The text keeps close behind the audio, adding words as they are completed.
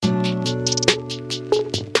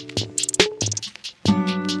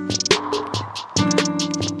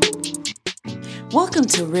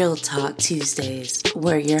to Real Talk Tuesdays,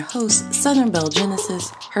 where your hosts, Southern Belle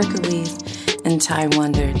Genesis, Hercules, and Ty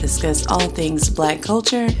Wonder discuss all things Black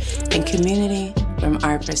culture and community from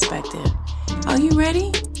our perspective. Are you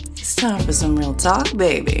ready? It's time for some real talk,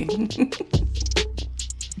 baby.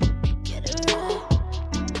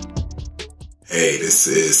 Hey, this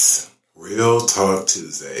is Real Talk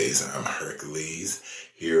Tuesdays. I'm Hercules,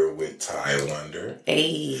 here with Ty Wonder.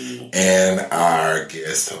 Hey. And our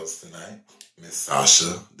guest host tonight, Miss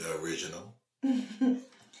Sasha, the original.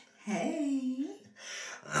 Hey.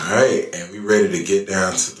 All right, and we ready to get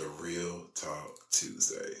down to the Real Talk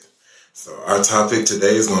Tuesday. So our topic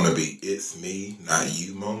today is going to be It's Me, Not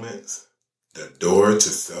You moments. The door to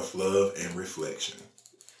self-love and reflection.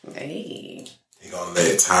 Hey. You going to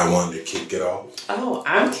let Ty Wonder kick it off? Oh,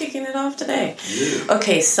 I'm kicking it off today. Yeah.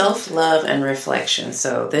 Okay, self-love and reflection.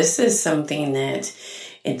 So this is something that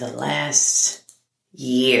in the last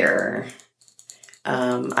year,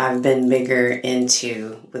 I've been bigger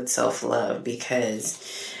into with self-love because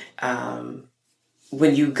when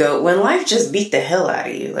life just beat the hell out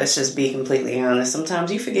of you, let's just be completely honest,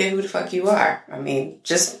 sometimes you forget who the fuck you are. I mean,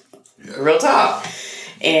 just real talk.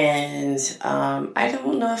 And I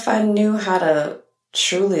don't know if I knew how to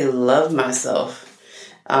truly love myself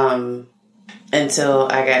until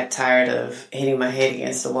I got tired of hitting my head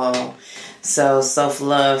against the wall. So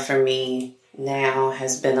self-love for me now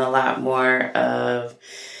has been a lot more of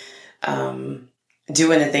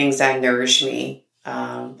doing the things that nourish me,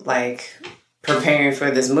 like preparing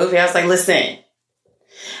for this movie. I was like, listen,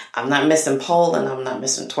 I'm not missing pole and I'm not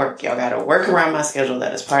missing twerk. Y'all got to work around my schedule.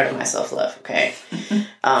 That is part of my self-love, okay?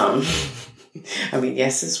 I mean,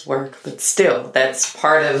 yes, it's work, but still, that's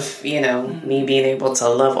part of, me being able to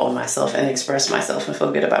love on myself and express myself and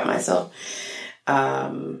feel good about myself.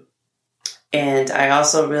 And I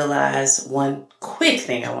also realized one quick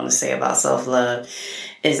thing I want to say about self-love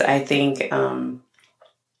is I think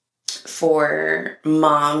for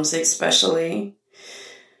moms especially,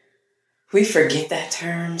 we forget that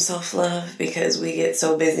term, self-love, because we get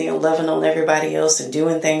so busy and loving on everybody else and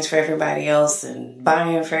doing things for everybody else and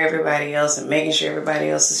buying for everybody else and making sure everybody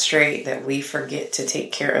else is straight that we forget to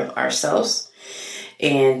take care of ourselves.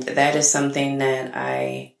 And that is something that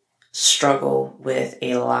I struggle with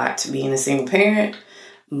a lot being a single parent,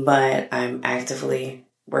 but I'm actively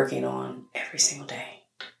working on every single day.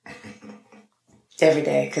 Every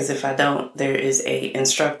day, because if I don't, there is a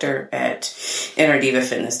instructor at Inner Diva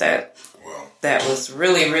Fitness that was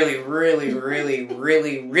really, really, really, really,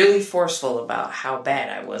 really, really forceful about how bad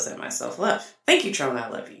I was at my self-love. Thank you, Tron. I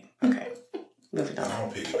love you. Okay. Moving on. I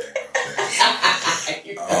don't piggyback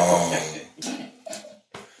on that.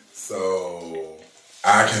 So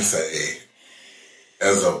I can say,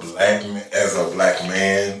 as a black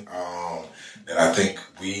man, that I think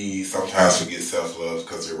we sometimes forget self-love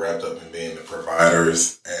because we're wrapped up in being the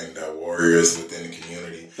providers and the warriors within the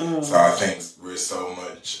community. So I think we're so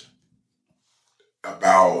much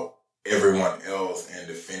about everyone else and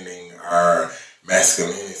defending our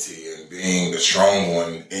masculinity and being the strong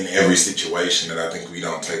one in every situation that I think we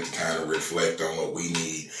don't take the time to reflect on what we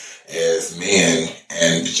need as men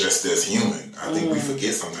and just as human. I think we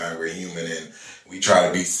forget sometimes we're human and we try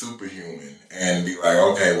to be superhuman and be like,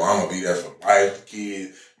 okay, well, I'm going to be there for the wife, the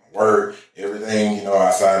kids, my work, everything,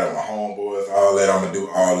 outside of my homeboys, all that. I'm going to do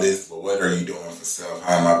all this, but what are you doing for self?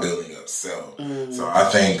 How am I building up self? So I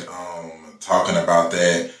think talking about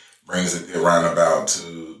that brings a good roundabout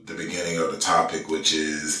to the beginning of the topic, which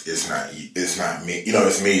is it's not me.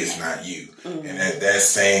 It's me, it's not you. And that's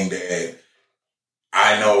saying that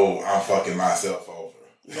I know I'm fucking myself over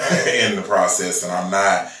in the process, and I'm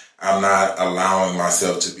not allowing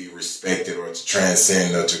myself to be respected or to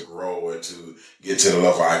transcend or to grow or to get to the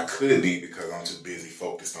level I could be because I'm too busy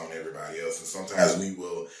focused on everybody else. And sometimes we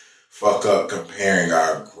will fuck up comparing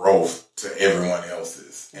our growth to everyone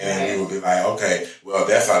else's. And we will be like, okay, well,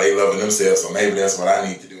 that's how they loving themselves, so maybe that's what I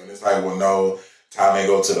need to do. And it's like, well, no, Ty may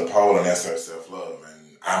go to the pole and that's her self-love.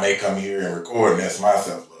 And I may come here and record and that's my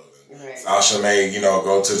self-love. And Sasha may,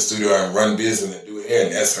 go to the studio and run business and do hair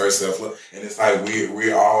and that's her self-love. And it's like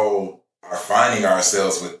we all are finding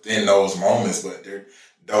ourselves within those moments, but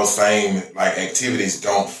those same activities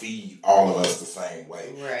don't feed all of us the same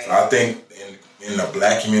way. Right. So I think in the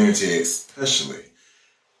black community especially,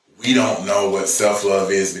 we don't know what self-love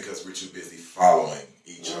is because we're too busy following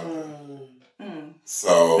each other.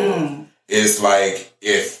 So it's like,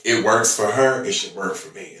 if it works for her, it should work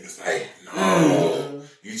for me. And it's like, no,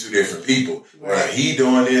 you two different people. Right. Well, he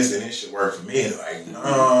doing this and it should work for me. It's like,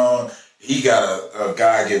 no, he got a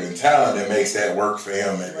God-given talent that makes that work for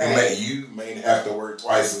him. And you may have to work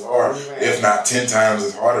twice as hard, if not 10 times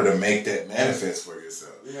as harder, to make that manifest for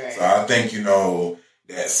yourself. Right. So I think,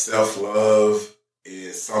 that self-love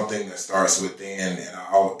is something that starts within,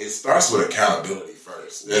 and it starts with accountability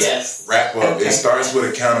first. Let's wrap up. Okay. It starts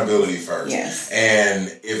with accountability first. Yes.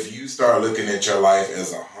 And if you start looking at your life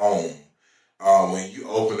as a home, when you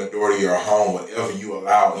open the door to your home, whatever you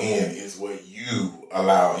allow in is what you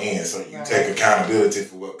allow in. So you take accountability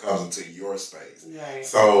for what comes into your space. Right.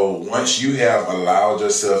 So once you have allowed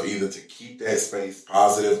yourself either to keep that space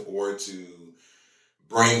positive or to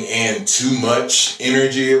bring in too much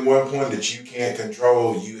energy at one point that you can't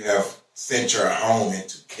control, you have sent your home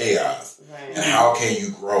into chaos. Right. And how can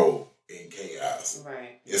you grow in chaos?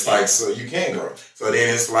 Right. It's like, so you can't grow. So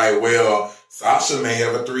then it's like, well, Sasha may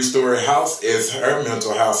have a 3-story house as her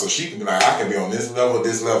mental house, so she can be like, I can be on this level, and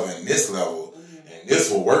this level, and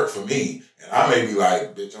this will work for me. And I may be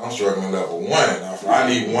like, bitch, I'm struggling level 1. I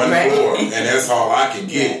need one floor, and that's all I can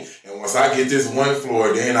get. And once I get this one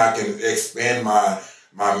floor, then I can expand my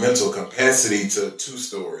mental capacity to 2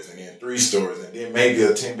 stories, and then 3 stories, and then maybe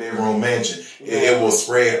a 10-bedroom mansion. It will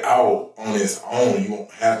spread out on its own. You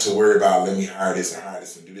won't have to worry about, let me hire this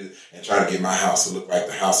and do this and try to get my house to look like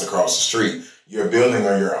the house across the street. You're building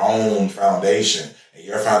on your own foundation, and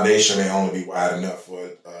your foundation may only be wide enough for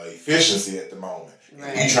efficiency at the moment.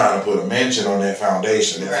 Right. You trying to put a mansion on that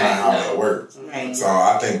foundation, that's not how that works. Right. So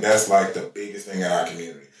I think that's like the biggest thing in our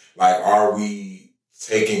community. Like, are we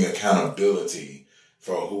taking accountability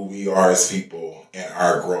for who we are as people and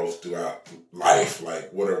our growth throughout life?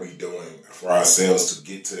 Like, what are we doing for ourselves to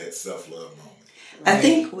get to that self-love moment? Right. I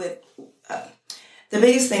think with the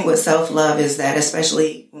biggest thing with self-love is that,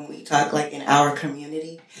 especially when we talk like in our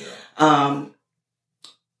community,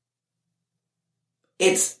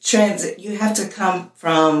 it's you have to come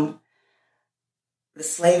from the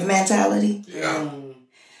slave mentality. Yeah.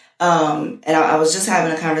 And I was just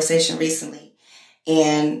having a conversation recently,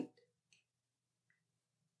 and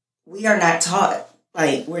we're not taught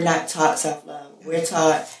self-love. We're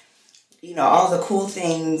taught, all the cool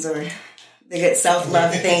things or the good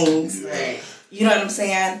self-love things. Right. You know what I'm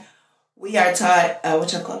saying? We are taught,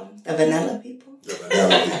 what y'all call them? The vanilla people? The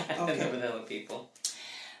vanilla people. Okay. The vanilla people.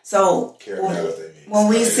 So when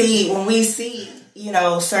we see,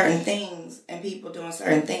 certain things and people doing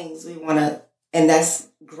certain things, we want to, and that's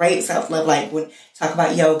great self-love. Like when you talk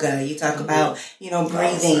about yoga, you talk about,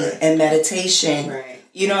 breathing and meditation. Right.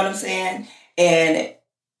 You know what I'm saying? And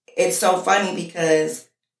it's so funny because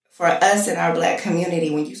for us in our Black community,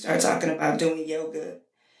 when you start talking about doing yoga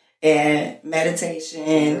and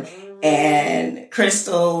meditation and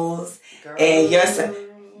crystals and yourself,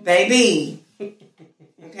 baby,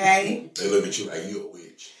 okay? They look at you like you a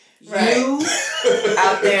witch. Right. You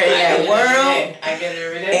out there in that world. I get it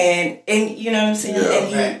every day. And you know what I'm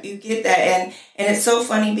saying? Yeah. And you get that. And it's so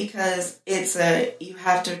funny because you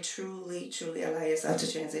have to truly, truly allow yourself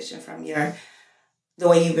to transition from the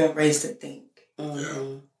way you've been raised to think.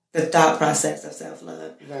 Mm-hmm. The thought process of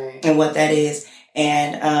self-love. Right. And what that is.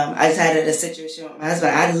 And I just had a situation with my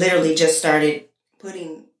husband. I literally just started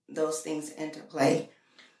putting those things into play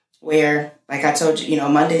where, like I told you,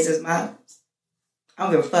 Mondays is I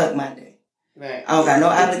don't give a fuck Monday. Right. I don't got no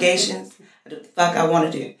obligations. I do the fuck I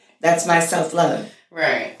want to do. That's my self-love.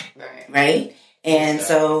 Right. Right? And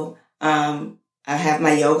so I have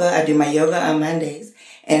my yoga. I do my yoga on Mondays.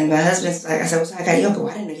 And my husband's like, I said, well, I got yoga. Well,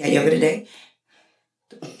 I didn't know you had yoga today.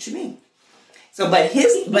 What you mean? So, but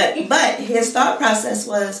his thought process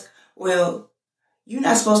was, well, you're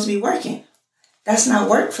not supposed to be working. That's not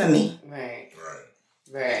work for me. Right.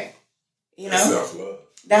 That's self-love.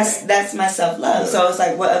 That's my self-love. Yeah. So it's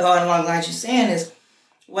like what going along the lines you're saying is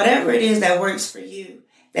whatever it is that works for you,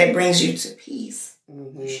 that brings you to peace.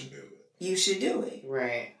 Mm-hmm. You should do it.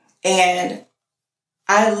 Right. And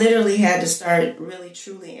I literally had to start really,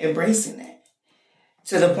 truly embracing that.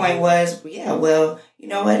 To the point was, you know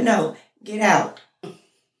what? No, get out.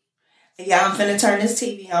 Yeah, I'm finna turn this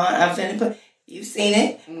TV on. I'm finna you've seen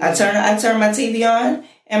it. Mm-hmm. I turn my TV on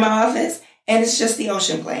in my office, and it's just the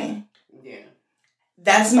ocean playing. Yeah.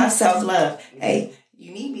 That's my self-love. Mm-hmm. Hey,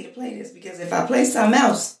 you need me to play this because if I play something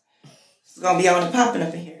else, it's going to be on and popping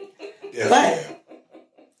up in here. Yeah, but,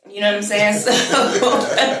 you know what I'm saying? So,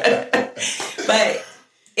 but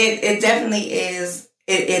it definitely is,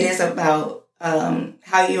 it is about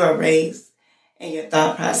how you are raised and your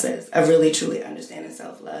thought process of really truly understanding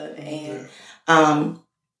self-love. And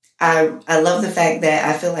I love the fact that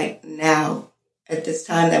I feel like now, at this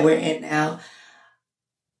time that we're in now,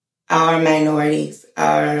 our minorities,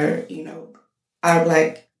 our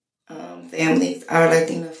Black families, our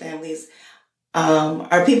Latino families,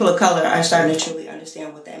 our people of color are starting to truly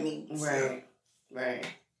understand what that means. Right. Right.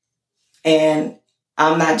 And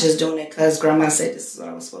I'm not just doing it because grandma said this is what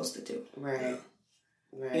I was supposed to do. Right.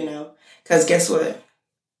 Right. You know? Because guess what?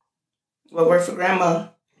 What worked for grandma?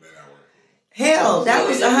 Hell, that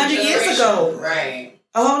was 100 years ago. Right.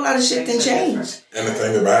 A whole lot of shit didn't change. And the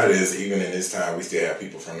thing about it is, even in this time, we still have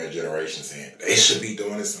people from that generation saying, they should be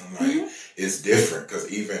doing this. And I'm like, it's different.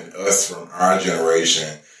 Because even us from our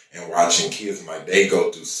generation and watching kids, I'm like, they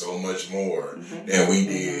go through so much more than we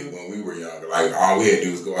did when we were younger. Like, all we had to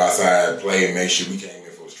do was go outside, play, and make sure we came in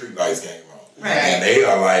before the street lights came on. Right. And they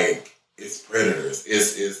are like, it's predators.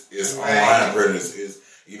 It's online predators. It's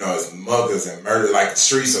muggers and murder. Like, the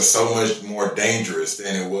streets are so much more dangerous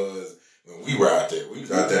than it was when we were out there. We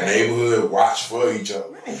was out there neighborhood, watch for each other.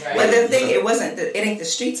 Right. But the thing, it ain't the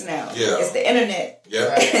streets now. Yeah. It's the internet.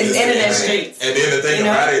 Yeah. It's the internet streets. And then the thing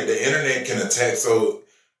about it, the internet can attack so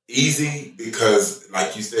easy because,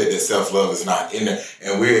 like you said, that self-love is not in there.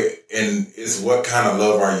 And it's what kind of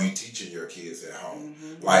love are you teaching your kids at home?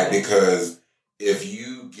 Like, because if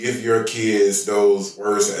you give your kids those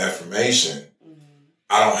words of affirmation,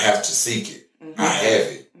 I don't have to seek it. I have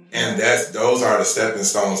it. And those are the stepping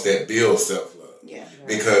stones that build self-love. Yeah.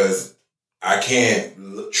 Because I can't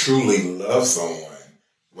truly love someone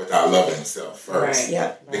without loving himself first. Right.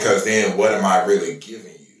 Yeah. Because then what am I really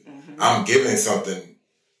giving you? I'm giving something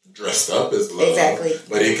dressed up as love. Exactly.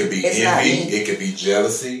 But it could be envy. It could be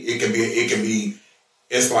jealousy. It can be,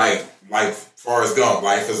 it's like Forrest Gump,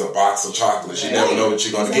 life is a box of chocolates. You never know what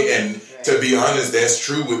you're going to get. And to be honest, that's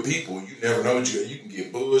true with people. You never know what you can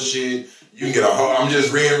get bullshit. You can get I'm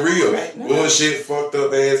just being real. Right. Bullshit, fucked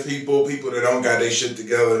up ass people that don't got their shit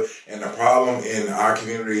together. And the problem in our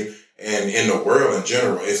community and in the world in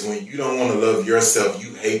general is when you don't want to love yourself,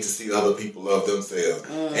 you hate to see other people love themselves.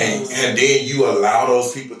 And then you allow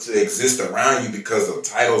those people to exist around you because of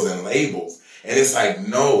titles and labels. And it's like,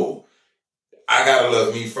 no, I gotta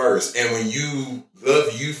love me first. And when you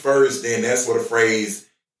love you first, then that's what the phrase,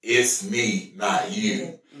 it's me, not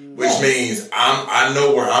you. Which means I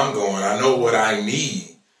know where I'm going. I know what I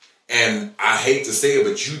need. And I hate to say it,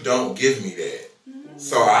 but you don't give me that.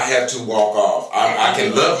 So I have to walk off. I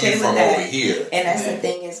can love you from over here. And that's the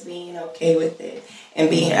thing, is being okay with it. And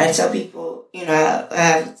I tell people, I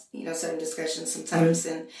have, certain discussions sometimes,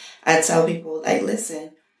 and I tell people, like,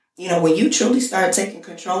 listen, when you truly start taking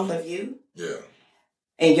control of you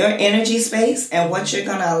and your energy space and what you're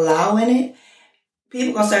going to allow in it,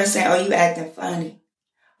 people going to start saying, oh, you acting funny.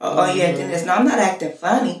 Oh, you acting this. No, I'm not acting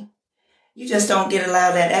funny. You just don't get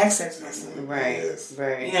allowed that access. Right,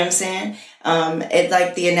 right. You know what I'm saying? It's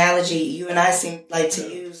like the analogy, you and I seem like to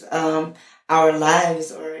use our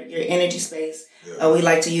lives or your energy space. We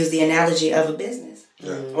like to use the analogy of a business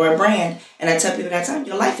or a brand. And I tell people that time,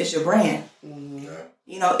 your life is your brand.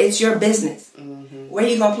 It's your business. Where are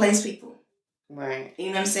you going to place people? Right. You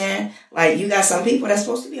know what I'm saying? Like, you got some people that's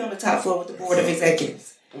supposed to be on the top floor with the board of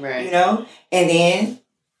executives. Right. And then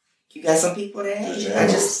you got some people that, hey, I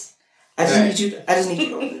just need you to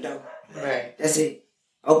open the door. Right. That's it.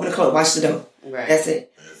 Open the close, watch the door. Right. That's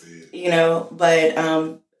it.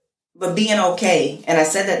 But being okay, and I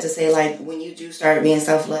said that to say, like, when you do start being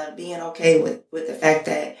self-love, being okay with the fact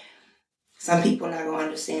that some people not gonna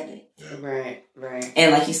understand it. Right, right.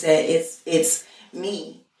 And like you said, it's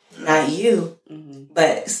me, not you.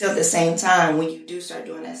 But still at the same time, when you do start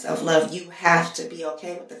doing that self-love, you have to be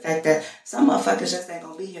okay with the fact that some motherfuckers just ain't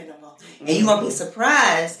gonna be here no more. And you're gonna be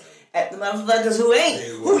surprised at the motherfuckers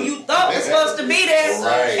who you thought was supposed to be there.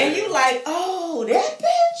 Right. And you like, oh, that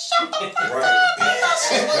bitch. Right.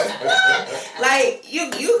 Like,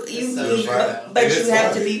 but you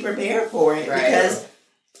have to be prepared for it. Right. Because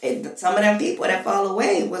some of them people that fall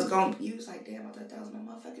away was going to use like, damn, I thought that was my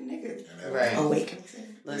motherfucking nigga. Right. Oh, wait, can we say that?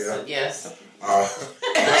 Listen, yes. Okay.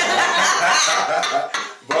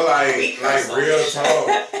 But like real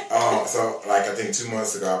talk. So like I think 2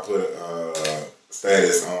 months ago I put a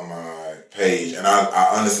status on my page, and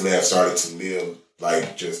I honestly have started to live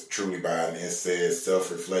like just truly by it. And it says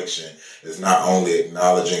self-reflection is not only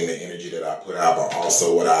acknowledging the energy that I put out, but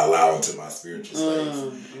also what I allow into my spiritual space.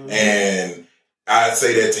 And I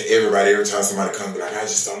say that to everybody every time somebody comes. Like,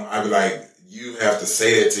 I be like, you have to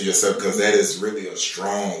say that to yourself, because that is really a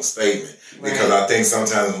strong statement. Right. Because I think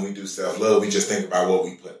sometimes when we do self-love, we just think about what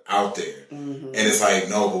we put out there. And it's like,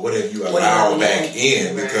 no, but what if you allow back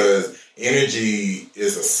in? Right. Because energy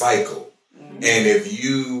is a cycle. And if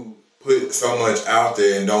you put so much out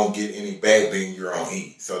there and don't get any back, then you're on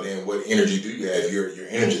E. So then what energy do you have? You're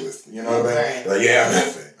energyless. You know what I mean? Like, you have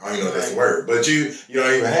nothing. I don't even know if that's a word, but you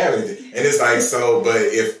don't even have anything. And it's like, so, but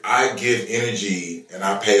if I give energy and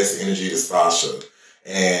I pass the energy to Sasha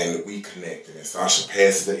and we connect and Sasha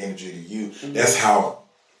passes the energy to you, that's how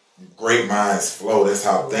great minds flow. That's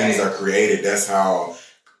how things are created. That's how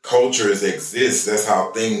cultures exist. That's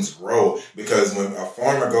how things grow. Because when a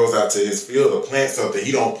farmer goes out to his field to plant something,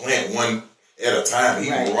 he don't plant one at a time. He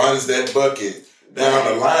runs that bucket down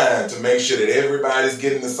the line to make sure that everybody's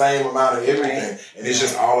getting the same amount of everything. And it's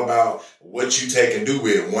just all about what you take and do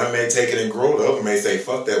with it. One may take it and grow. The other may say,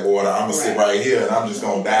 fuck that water. I'm going to sit right here and I'm just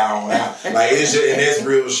going to die on out. Like, it's just, and that's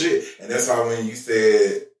real shit. And that's why when you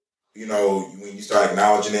said, when you start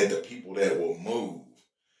acknowledging that, the people that will move,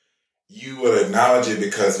 you will acknowledge it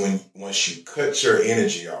because once you cut your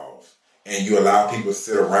energy off and you allow people to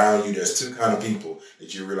sit around you, there's two kind of people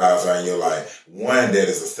that you realize are in your life. One that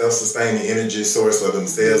is a self-sustaining energy source of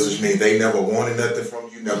themselves, which means they never wanted nothing from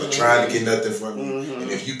you, never tried to get nothing from you. And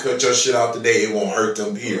if you cut your shit off today, it won't hurt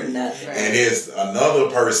them, period. And there's another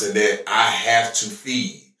person that I have to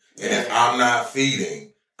feed. And if I'm not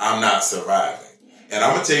feeding, I'm not surviving. And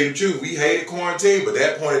I'm going to tell you the truth, we hated quarantine, but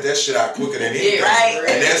that pointed that shit out quicker than anything.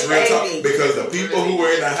 And that's real talk. Because the people who were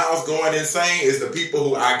in the house going insane is the people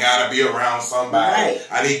who I got to be around somebody.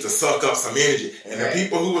 I need to suck up some energy. And the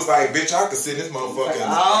people who was like, bitch, I could sit in this motherfucker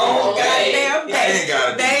all day. I ain't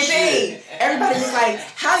got to do shit. Everybody was like,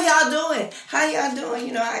 how y'all doing? How y'all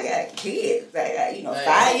doing? I got kids. I got,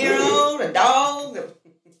 5-year-old, a dog,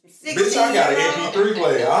 bitch, I got an MP3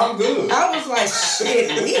 player. I'm good. I was like,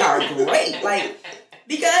 shit, we are great. Like,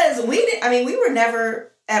 because we were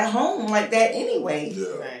never at home like that anyway. Yeah.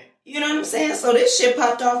 Right. You know what I'm saying? So this shit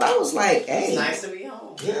popped off. I was like, hey. It's nice to be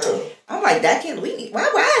home. Yeah. I'm like,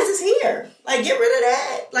 why is this here? Like, get rid of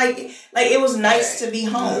that. Like it was nice to be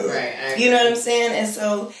home. Yeah. Right. You know what I'm saying? And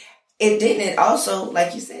so it also,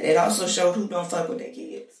 like you said, it also showed who don't fuck with their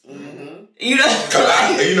kids. Mm-hmm. You know?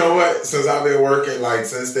 Cause you know what? Since I've been working,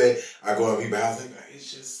 since then, I go in people's house and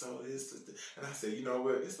it's just so this. And I said, you know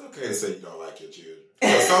what? It's okay to say you don't like your children.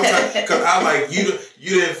 Because I you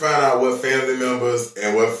didn't find out what family members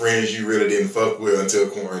and what friends you really didn't fuck with until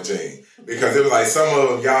quarantine. Because it was like some of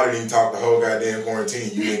them, y'all didn't even talk the whole goddamn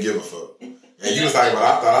quarantine. You didn't give a fuck. And you was like, well,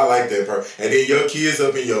 I thought I liked that person. And then your kids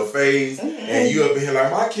up in your face, and you up in here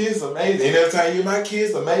like, my kids amazing. And every time my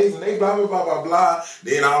kids amazing, they blah, blah, blah, blah, blah.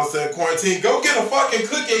 Then all of a sudden, quarantine, go get a fucking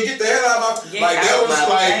cookie and get the hell out of my... that was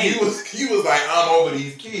like, you was like, I'm over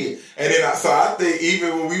these kids. And then, I think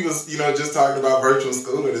even when we was, just talking about virtual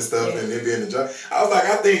schooling and stuff and it being a job, I was like,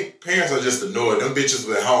 I think parents are just annoyed. Them bitches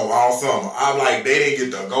were at home all summer. I'm like, they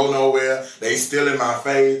didn't get to go nowhere. They still in my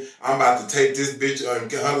face. I'm about to take this bitch and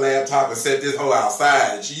get her laptop and set this whole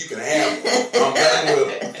outside and you can have it. I'm done with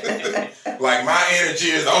it. Like, my energy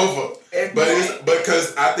is over. But it's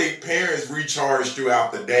because I think parents recharge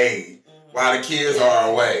throughout the day while the kids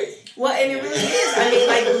are away. Well, and it really is.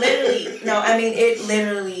 It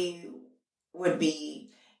literally would be,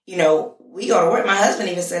 we go to work. My husband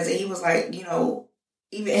even says that he was like,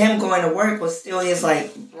 even him going to work was still his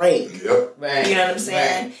break. Yep. Right. You know what I'm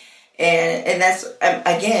saying? Right. And that's,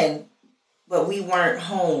 again, but we weren't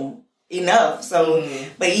home enough. So,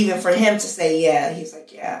 but even for him to say, he's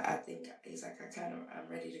like, I'm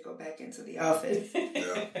ready to go back into the office.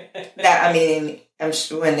 Yeah. I'm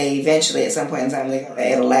sure when they eventually, at some point in time,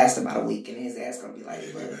 it'll last about a week and his ass going to be like,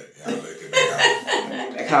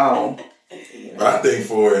 back home. But I think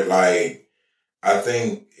for it, I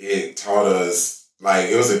think it taught us,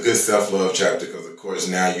 it was a good self-love chapter because, of course,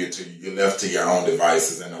 now you're left to your own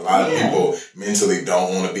devices. And a lot of people mentally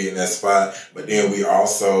don't want to be in that spot. But then we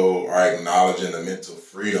also are acknowledging the mental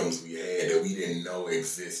freedoms we had that we didn't know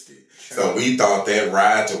existed. So we thought that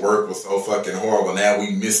ride to work was so fucking horrible. Now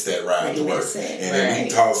we missed that ride to work. And then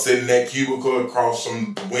we sitting in that cubicle across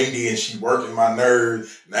from Wendy and she working my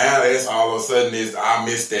nerves. Now that's all of a sudden I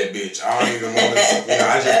miss that bitch. I don't even want to,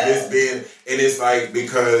 I just miss being, and it's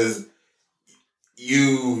because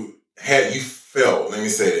you felt, let me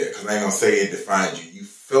say that, because I ain't going to say it defined you. You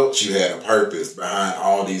felt you had a purpose behind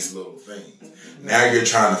all these little things. Mm-hmm. Now you're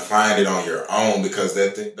trying to find it on your own because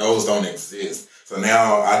those don't exist. So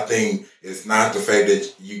now I think it's not the fact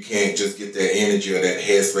that you can't just get that energy or that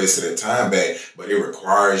headspace at a time back, but it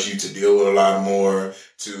requires you to deal with a lot more,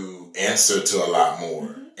 to answer to a lot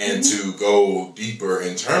more, and to go deeper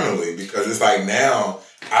internally because it's now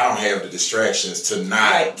I don't have the distractions to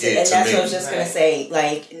not get to me. And that's what I was just going to say.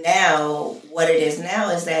 Now, what it is now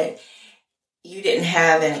is that you didn't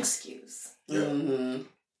have an excuse. Yeah. Mm-hmm.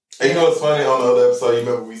 And what's funny on the other episode, you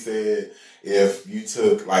remember we said if you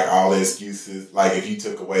took all the excuses, if you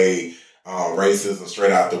took away racism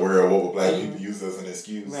straight out the world, what would black people use as an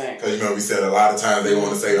excuse? Because, you know, we said a lot of times they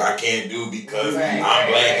want to say, I can't do because I'm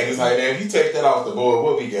black. And it's like, damn, if you take that off the board,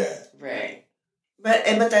 what we got? Right. But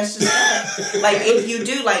that's just that. Like, if you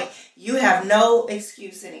do, like, you have no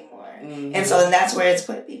excuse anymore. Mm-hmm. And so that's where it's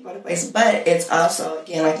put people in place. But it's also,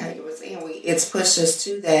 again, like how you were saying, it's pushed us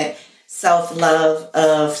to that self-love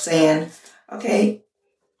of saying, okay,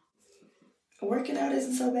 working out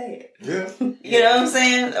isn't so bad. Yeah. You know what I'm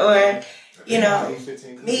saying? Or, you know,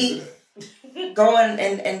 me going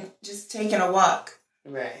and just taking a walk.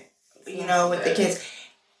 Right. You know, with the kids.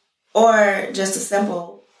 Or just a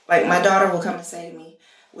simple, like my daughter will come and say to me,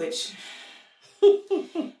 which,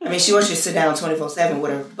 I mean, she wants you to sit down 24/7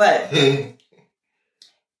 with her, but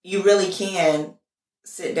you really can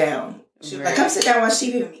sit down. She was like, come sit down and watch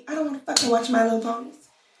TV with me. I don't want to fucking watch My Little Ponies.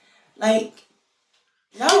 Like,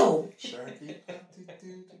 no.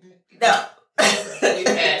 No. We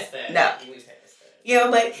passed that. No. We passed that. You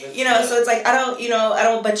know, but, you know, so it's like,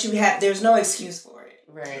 but there's no excuse for it.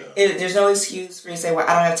 Right. There's no excuse for you to say, well,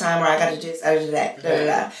 I don't have time, or I got to do this, I got to do that,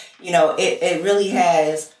 da-da-da. You know, it really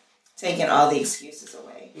has taken all the excuses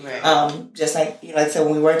away. Right. Just like, you know, like I said,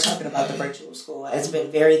 when we were talking about the virtual school, it's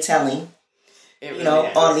been very telling. Really you know,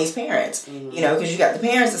 has. on these parents. Mm-hmm. You know, because you got the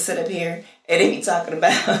parents that sit up here and they be talking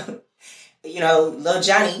about, you know, little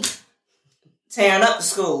Johnny tearing up the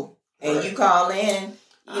school. And you call in,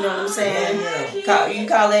 you know what I'm saying? You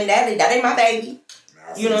call in, that ain't my baby.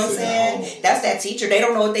 You know what I'm saying? That's that teacher. They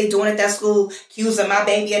don't know what they doing at that school, accusing my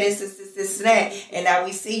baby of this, and that. And now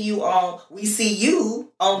we see you on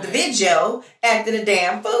the video acting a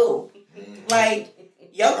damn fool. Like,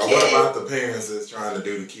 your kid. What about the parents that's trying to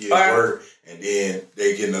do the kids' work, and then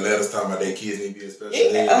they getting the letters talking about their kids need to be a special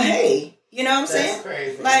ed? Hey, you know what I'm saying?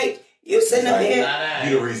 Crazy. Like, you sitting up here.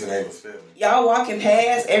 You the reason they was filming. Y'all walking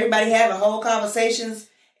past, everybody having whole conversations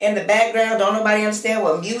in the background. Don't nobody understand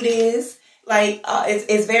what mute is. Like,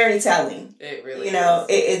 it's very telling. It really is.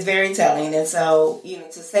 It's very telling. And so, you know,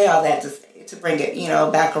 to say all that, to bring it, you know,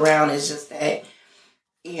 back around is just that,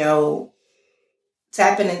 you know,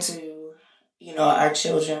 tapping into, you know, our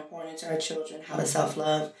children, pouring into our children how to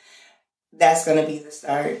self-love, that's going to be the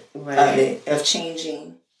start of it, of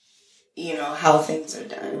changing, you know, how things are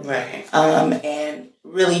done. Right. And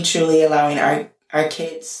really, truly allowing our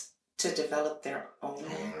kids to develop their own.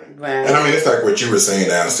 Right. And I mean, it's like what you were saying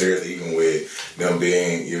downstairs, even with them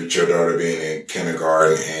being, your daughter being in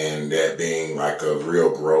kindergarten and that being like a real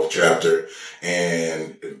growth chapter.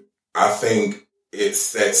 And I think it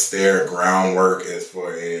sets their groundwork as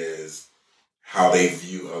far as how they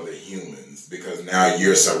view other humans, because now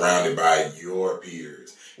you're surrounded by your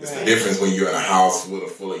peers. It's the difference when you're in a house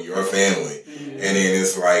full of your family. Mm-hmm. And then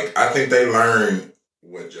it's like, I think they learn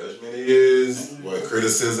what judgment is, what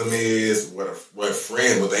criticism is, what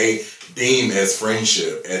they deem as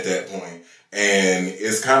friendship at that point. And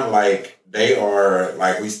it's kind of like they are,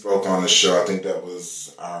 like we spoke on the show, I think that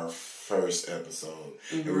was our first episode,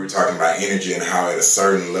 and we were talking about energy and how at a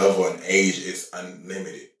certain level and age, it's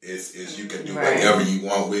unlimited. It's you can do whatever you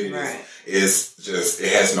want with it. It's just,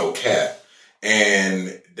 it has no cap.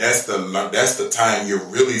 And that's the time you're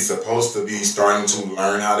really supposed to be starting to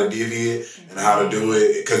learn how to divvy it and how to do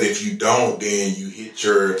it. Because if you don't, then you hit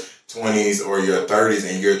your 20s or your 30s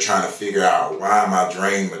and you're trying to figure out, why am I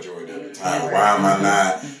drained majority of the time? Why am I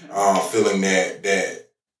not feeling that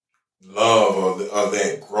love of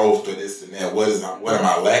that growth or this and that? What am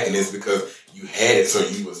I lacking? It's because you had it, so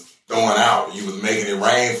you was throwing out. You was making it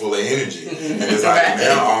rain full of energy. And it's like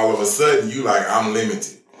now all of a sudden you like, I'm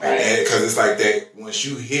limited. Right. Because it's like that, once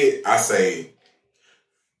you hit, I say,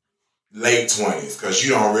 late 20s, because you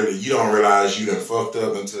don't realize you done fucked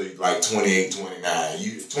up until like 28, 29.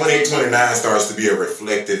 28, 29 starts to be a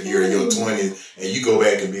reflective year of your 20s, and you go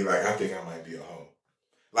back and be like, I think I might be a hoe.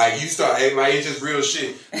 Like, you start acting like it's just real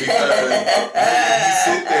shit, because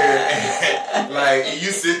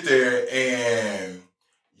you sit there and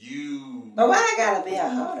but why I gotta be a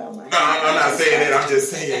hoe though? No, I'm not saying that. I'm just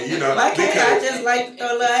saying, you know. Why can't I just like to throw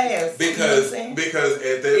little ass? Because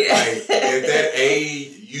at that age,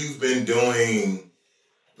 you've been doing,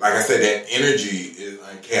 like I said, that energy is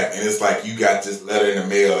uncapped. And it's like you got this letter in the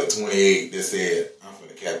mail at 28 that said, I'm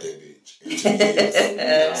finna cap that bitch in 2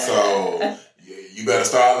 years. So you better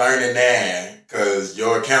start learning now, because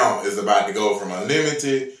your account is about to go from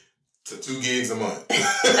unlimited to 2 gigs a month.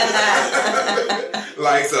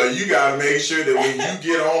 Like, so you gotta make sure that when you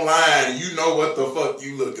get online, you know what the fuck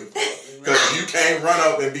you looking for. Because you can't run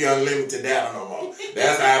up and be unlimited data no more.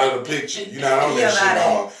 That's out of the picture. You're not on that shit no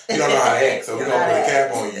more. You don't know how to act, so we're gonna put a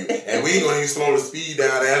cap on you. And we ain't gonna even slow the speed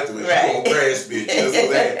down afterwards. You're gonna crash, bitch. Just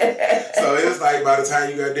for that. So it's like by the time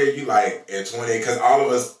you got there, you like at 20, because all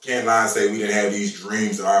of us can't lie and say we didn't have these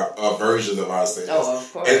dreams or versions of ourselves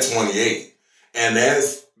of course. at 28. And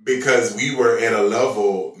that's because we were at a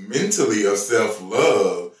level mentally of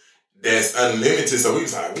self-love that's unlimited. So we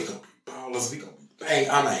was like, we gonna be ballers, we gonna be bang,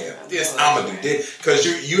 I'm gonna have this, I'm gonna do this. Because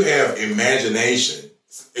you have imagination,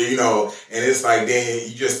 you know, and it's like then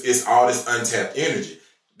you just, it's all this untapped energy.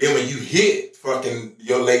 Then when you hit fucking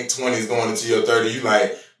your late 20s going into your 30s, you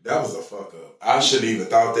like, that was a fuck up. I shouldn't even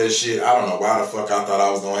thought that shit. I don't know why the fuck I thought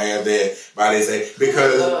I was gonna have that by this age.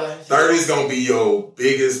 Because 30 is gonna be your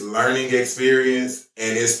biggest learning experience,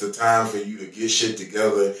 and it's the time for you to get shit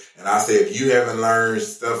together. And I say, if you haven't learned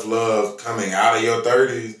self-love coming out of your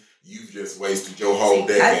 30s, you've just wasted your whole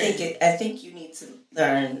decade. I think you need to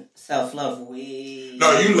learn self-love way.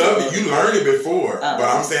 No, you love it. You learned it before. But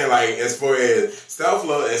I'm saying, like, as far as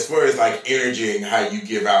self-love, as far as, like, energy and how you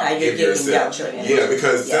give out, how give yourself. Yeah,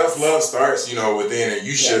 because self-love starts, you know, within, and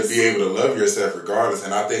you should be able to love yourself regardless.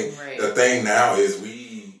 And I think the thing now is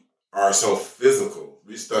we are so physical.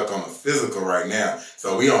 We're stuck on the physical right now.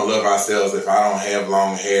 So we don't love ourselves if I don't have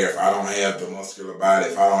long hair, if I don't have the muscular body,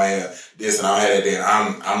 if I don't have this and I don't have that, then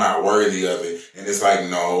I'm not worthy of it. And it's like,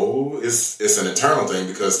 no, it's an eternal thing,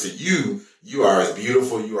 because to you, you are as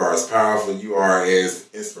beautiful, you are as powerful, you are as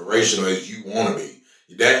inspirational as you want to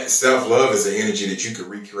be. That self-love is an energy that you could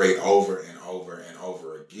recreate over and over and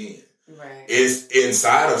over again. Right. It's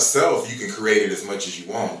inside of self, you can create it as much as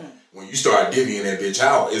you want. When you start divvying that bitch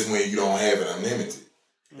out, is when you don't have it unlimited.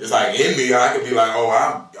 It's like in me, I could be like, oh,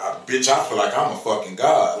 I feel like I'm a fucking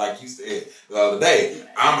god, like you said the other day.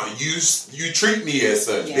 You treat me as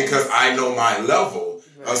such because I know my level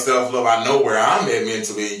of self-love. I know where I'm at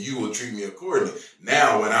mentally, and you will treat me accordingly.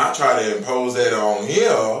 Now, when I try to impose that on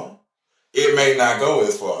him, it may not go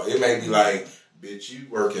as far. It may be like, bitch, you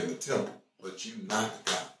work in the temple, but you not a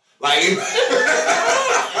god. Like, I'm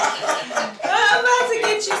about to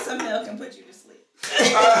get you some milk and put you to sleep.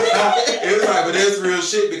 It's like, but that's real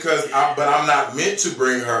shit, because I'm not meant to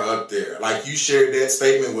bring her up there. Like, you shared that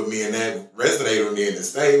statement with me, and that resonated with me, and it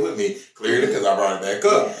stayed with me clearly because I brought it back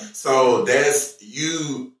up. Yeah. So that's,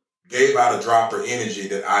 you gave out a drop of energy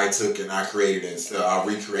that I took and I created it, so I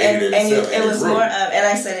recreated it. And it was more of, and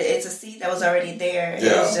I said it's a seed that was already there.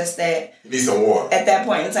 Yeah. It was just that you need some water. At that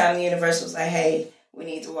point in time, the universe was like, hey, we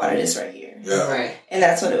need to water this right here. Yeah. Right. And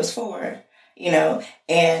that's what it was for. You know,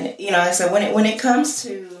 and, you know, I said, when it comes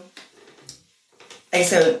to, like I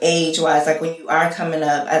said, age-wise, like when you are coming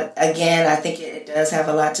up, I think it does have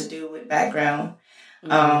a lot to do with background.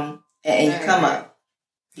 And you come up,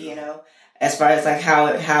 you know, as far as like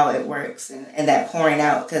how it works and that pouring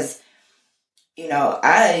out. Because, you know,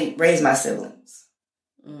 I raised my siblings,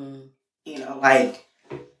 you know, like,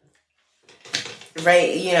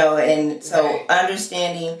 right, you know, and so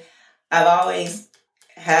understanding, I've always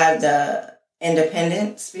had the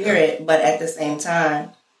independent spirit, but at the same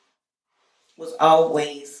time was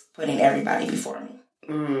always putting everybody before me.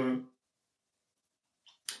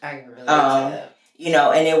 I can relate to that. You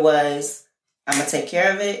know, and it was, I'm gonna take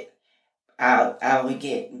care of it. I would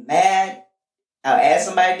get mad. I'll ask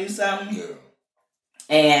somebody to do something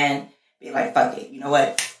and be like, fuck it. You know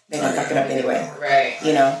what? They're gonna fuck it up anyway. Right.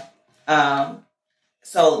 You know?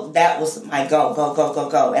 So that was my go.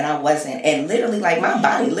 And I wasn't. And literally, like, my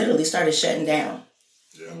body literally started shutting down.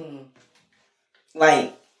 Yeah.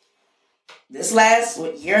 Like, this last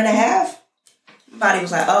year and a half, my body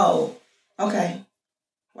was like, oh, okay,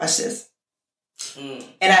 watch this. And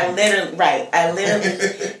I literally,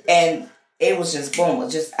 and it was just boom. I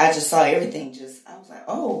just saw everything. I was like,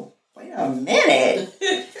 oh, wait a minute.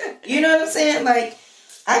 You know what I'm saying? Like,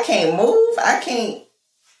 I can't move. I can't.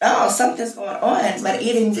 Oh, something's going on. But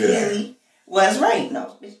it immediately was right.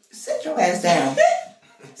 No, sit your ass down.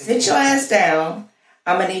 Sit your ass down.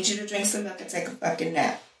 I'm going to need you to drink some milk and take a fucking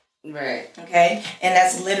nap. Right. Okay? And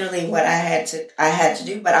that's literally what I had to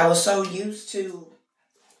do. But I was so used to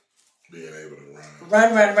being able to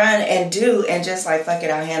run and do, and just like, fuck it,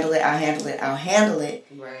 I'll handle it.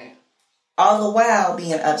 Right. All the while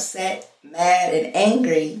being upset, mad, and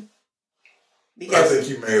angry. Because I think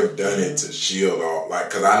you may have done it to shield all, like,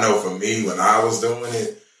 because I know for me, when I was doing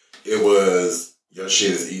it, it was, your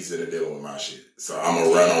shit is easy to deal with my shit. So I'm going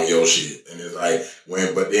to run on your shit. And it's like,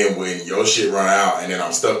 when your shit run out and then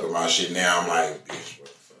I'm stuck with my shit, now I'm like, bitch, what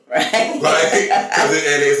the fuck? Right. Like,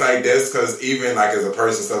 and it's like, that's because even like as a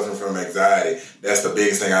person suffering from anxiety, that's the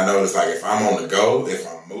biggest thing I notice. Like, if I'm on the go, if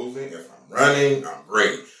I'm moving, if I'm running, I'm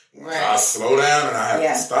great. When I slow down and I have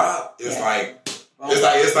to stop, it's like, boom.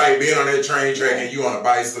 It's like being on that train track and you on a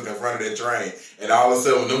bicycle in front of that train, and all of a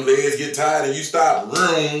sudden when them legs get tired and you stop,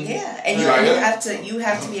 yeah, and you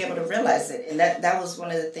have to be able to realize it, and that was one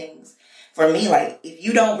of the things for me. Like, if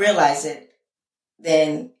you don't realize it,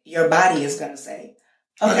 then your body is gonna say,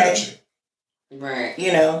 okay, right,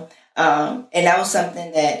 you know, and that was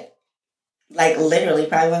something that, like, literally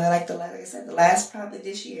probably when like I said, the last probably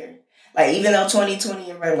this year, like, even though 2020,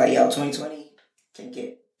 everybody like, yo, 2020 can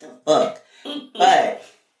get the fuck. But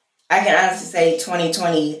I can honestly say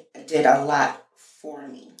 2020 did a lot for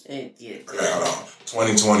me. It did. Okay, hold on.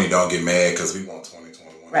 2020, don't get mad because we want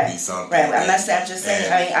 2021 to be something. Right. I'm just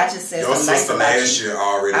saying. I just said something nice about you. Your sister last year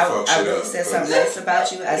already fucked shit up. I said something nice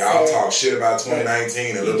about you. Y'all talk shit about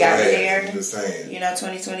 2019 and you got me there. I'm just saying. You know,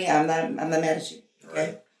 2020, I'm not mad at you. Okay?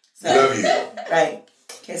 Right. So, love you. Right.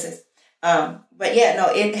 Kisses. But yeah, no,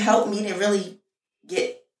 it helped me to really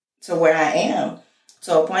get to where I am,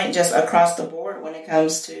 to a point just across the board when it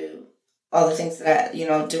comes to all the things that I,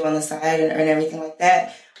 do on the side and everything like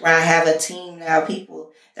that, where I have a team now,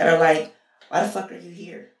 people that are like, why the fuck are you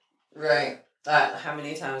here? Right. How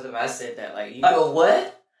many times have I said that? Like, you go,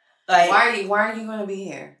 what? Like, why are you going to be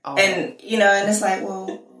here? Oh. And, and it's like,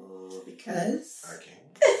 well, because I can't.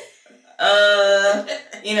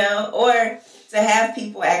 or to have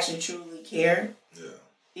people actually truly care.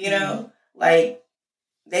 Yeah. Like,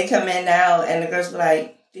 they come in now and the girls be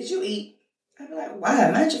like, did you eat? I be like, why?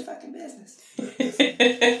 Mind your fucking business. You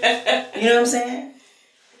know what I'm saying?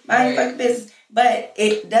 Mind your fucking business. But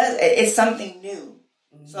it's something new.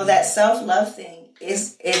 Mm-hmm. So that self-love thing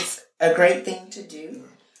it's a great thing to do.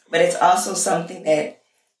 But it's also something that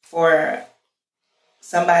for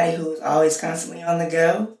somebody who's always constantly on the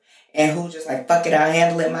go and who just like, fuck it, I'll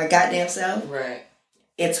handle it my goddamn self. Right.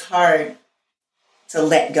 It's hard to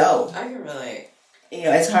let go. I can relate.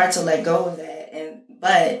 It's hard to let go of that.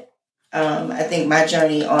 But I think my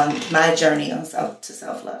journey on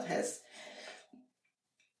self-love has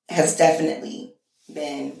definitely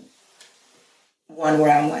been one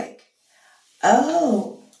where I'm like,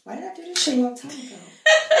 oh, why did I do this shit a long time ago?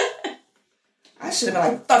 I should have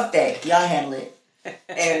been like, fuck that, y'all handle it.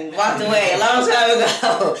 And walked away a long time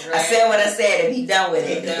ago. Right. I said what I said and be done with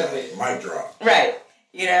it. Mic drop. Right.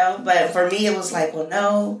 But for me it was like, well,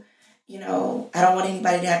 no, I don't want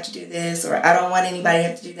anybody to have to do this, or I don't want anybody to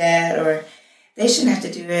have to do that, or they shouldn't have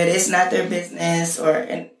to do it. It's not their business.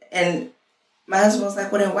 And my husband was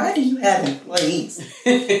like, well, then why do you have employees?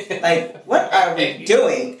 Like, what are we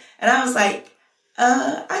doing? And I was like,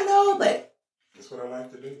 I know, but that's what I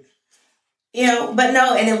like to do. But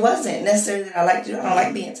no, and it wasn't necessarily that I like to do. I don't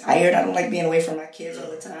like being tired. I don't like being away from my kids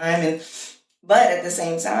all the time. But at the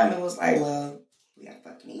same time, it was like, well, we gotta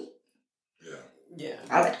fucking eat. Yeah.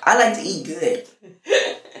 I like to eat good.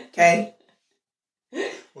 Okay?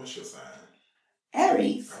 What's your sign?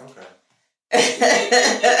 Aries. Okay. Okay,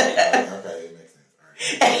 it makes sense. All right.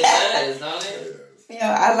 It does, don't it?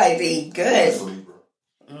 I like to eat good.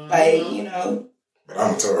 Mm-hmm. Like, But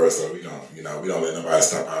I'm a Taurus, so we don't let nobody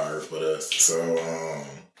stop our earth but us. So,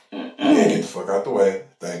 get the fuck out the way.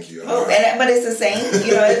 Thank you. But it's the same.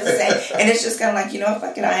 It's the same. And it's just kind of like,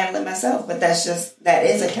 fuck it, I handle it myself. But that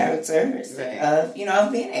is a character of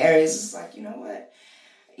being Aries. It's like, you know what?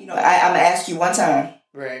 I'm going to ask you one time.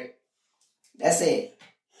 Right. That's it.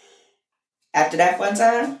 After that one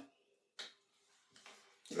time,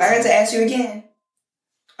 if I had to ask you again,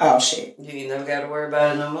 oh shit. You never got to worry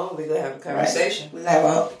about it no more. We're going to have a conversation.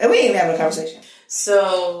 Right. We ain't even having a conversation.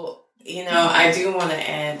 So, I do want to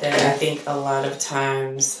add that I think a lot of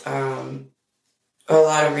times, a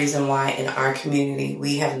lot of reason why in our community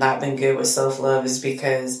we have not been good with self-love is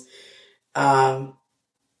because, kind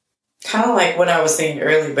of like what I was saying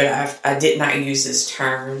earlier, but I did not use this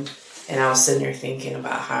term, and I was sitting there thinking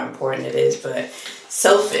about how important it is, but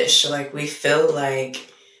selfish, like we feel like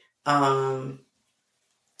we're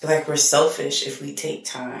selfish if we take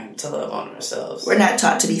time to love on ourselves. We're not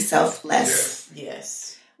taught to be selfless. Yes.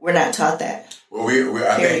 We're not taught that. Well,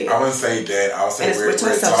 I think I wouldn't say that. I'll say we're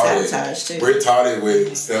taught it. We're taught it with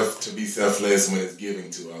to be selfless when it's giving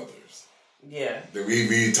to others. Yeah.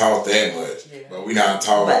 We taught that much, but we're not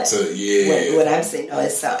taught to. What I'm saying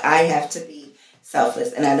is, I have to be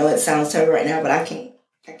selfless, and I know it sounds terrible right now, but I can't.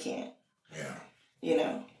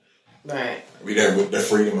 Yeah. Right. We did with the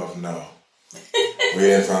freedom of no. We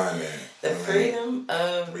didn't find that. The freedom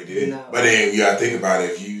of we did. No. But then you gotta think about it.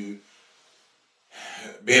 If you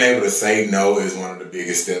being able to say no is one of the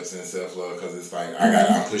biggest steps in self-love, because it's like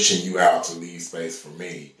I'm pushing you out to leave space for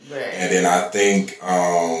me. Right. And then I think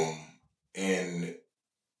in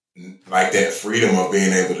like that freedom of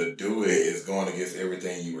being able to do it is going against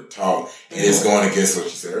everything you were taught. And it's going against what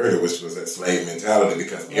you said earlier, which was that slave mentality,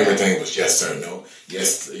 because everything was yes sir, no,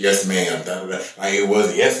 yes ma'am, da da da. Like it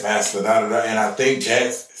was yes master, da da da. And I think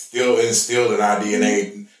that's still instilled in our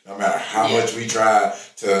DNA, no matter how much we try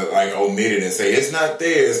to like omit it and say it's not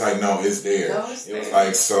there. It's like, no, it's there. It was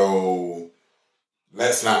like, so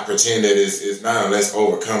let's not pretend that it's not. Let's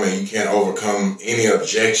overcome it. You can't overcome any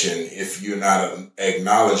objection if you're not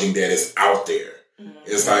acknowledging that it's out there. Mm-hmm.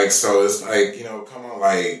 It's like, so it's like, come on,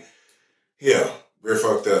 like, yeah, we're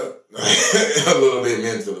fucked up a little bit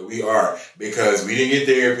mentally. We are, because we didn't get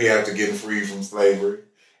therapy after getting free from slavery.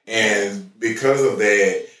 And because of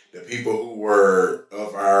that, the people who were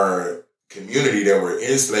of our community that were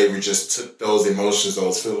in slavery just took those emotions,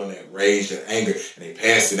 those feeling, that rage, that anger, and they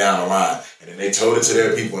passed it down the line. And then they told it to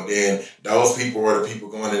their people. And then those people were the people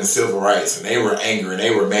going into civil rights. And they were angry and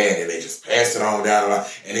they were mad. And they just passed it on down the line.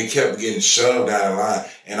 And it kept getting shoved down the line.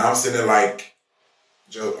 And I'm sitting there like,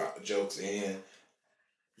 jokes in.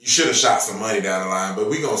 You should have shot some money down the line. But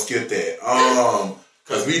we're going to skip that.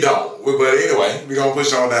 Because we don't. But anyway, we're going to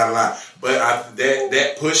push on down the line. But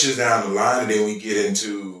that pushes down the line. And then we get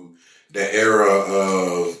into the era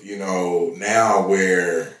of, now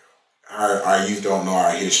where our youth don't know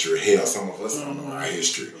our history. Hell, some of us don't know our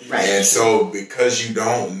history. Right. And so because you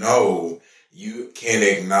don't know, you can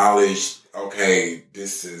acknowledge, okay,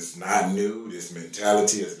 this is not new. This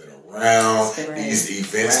mentality has been around. Right. These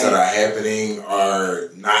events that are happening are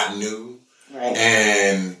not new. Right.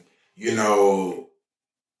 And,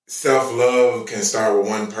 self-love can start with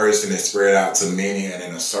one person and spread out to many, and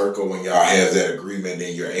in a circle, when y'all have that agreement,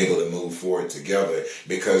 then you're able to move forward together,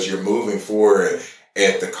 because you're moving forward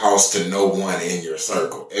at the cost to no one in your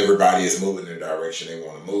circle. Everybody is moving in the direction they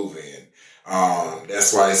want to move in.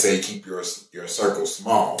 That's why I say keep your circle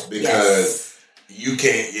small, because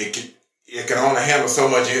it can only handle so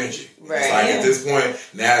much energy. Right. It's like at this point,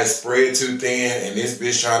 now it's spread too thin, and this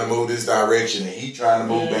bitch trying to move this direction, and he trying to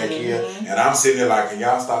move back here, and I'm sitting there like, can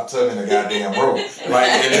y'all stop tugging the goddamn rope? Like,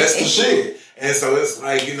 and that's the shit. And so it's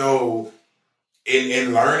like,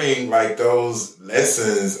 in learning like those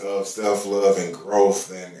lessons of self-love and growth,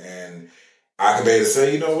 and I can be able to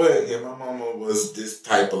say, my mama was this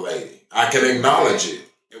type of lady. I can acknowledge it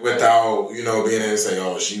without, being able to say,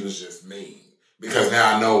 oh, she was just mean. Because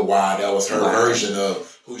now I know why that was her version of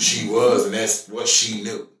who she was, and that's what she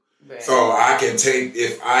knew. Right. So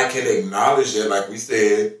if I can acknowledge that, like we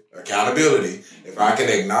said, accountability. If I can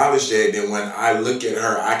acknowledge that, then when I look at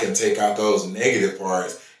her, I can take out those negative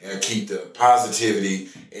parts and keep the positivity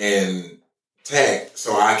intact,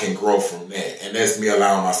 so I can grow from that. And that's me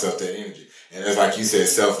allowing myself that energy. And it's like you said,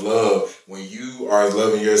 self-love. When you are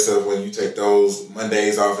loving yourself, when you take those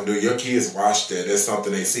Mondays off and do it, your kids watch that. That's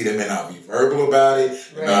something they see. They may not be verbal about it.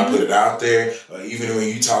 They may not put it out there. Even when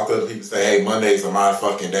you talk to other people, say, hey, Mondays are my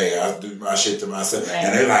fucking day. I do my shit to myself. Right.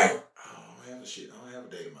 And they're like, I don't have a shit. I don't have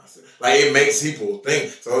a day to myself. Like, it makes people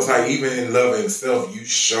think. So it's like, even in loving self, you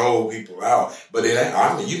show people out. But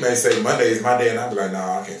then, you may say Monday is my day, and I'll be like,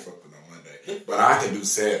 nah, I can't fuck with no Monday. But I can do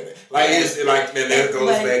Saturday. Like, it's like, then that goes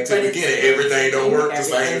back to the beginning. Everything don't work the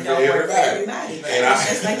same for everybody. And it's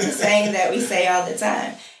just like the saying that we say all the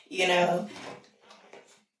time. Your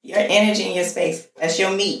energy in your space, that's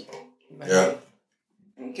your meat. Yeah.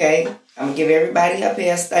 Okay? I'm going to give everybody up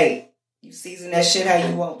here a steak. You season that shit how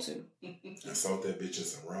you want to. I sold that bitch in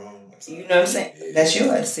some wrong. You know what I'm saying? Yeah. That's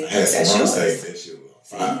yours. See, that's yours. That's yours.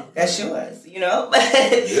 That's yours,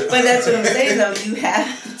 But that's what I'm saying, though. You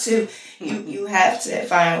have to... You have to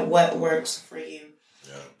find what works for you,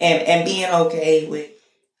 and being okay with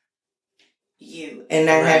you, and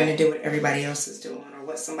not having to do what everybody else is doing or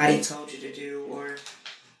what somebody told you to do, or or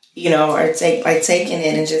taking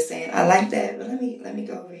it and just saying, I like that, but let me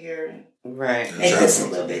go over here and make this a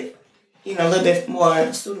little bit, a little bit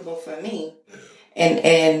more suitable for me,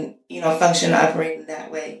 and function operating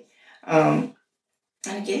that way. And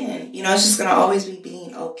again, it's just gonna always be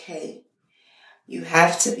being okay. You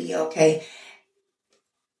have to be okay.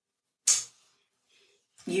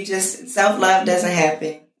 Self-love doesn't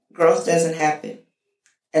happen. Growth doesn't happen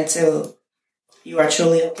until you are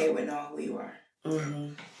truly okay with knowing who you are.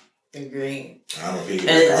 Mm-hmm. Agreed. And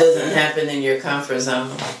it doesn't happen in your comfort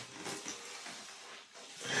zone.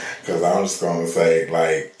 Because I'm just going to say,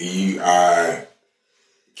 like, I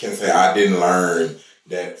can say I didn't learn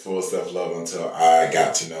that full self-love until I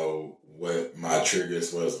got to know what my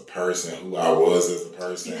triggers was as a person, who I was as a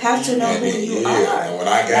person. You have to know who you are. And when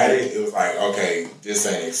I got it was like, okay, this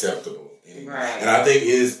ain't acceptable anymore. Right. And I think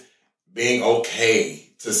it's being okay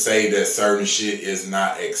to say that certain shit is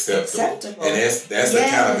not acceptable. And that's yes. the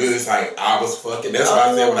kind of good. It's like, I was fucking. That's what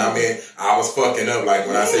I said when I meant I was fucking up. Like,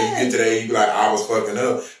 when I say you get to that, you be like, I was fucking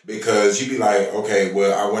up. Because you be like, okay,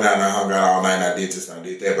 well, I went out and I hung out all night and I did this and I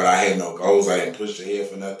did that, but I had no goals. I didn't push ahead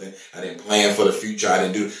for nothing. I didn't plan for the future. I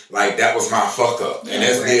didn't do, like, that was my fuck up. And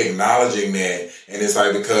that's me acknowledging that. And it's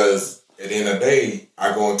like, because at the end of the day,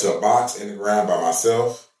 I go into a box in the ground by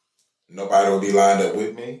myself. Nobody will be lined up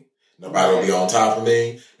with me. Nobody will be on top of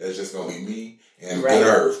me. That's just gonna be me and good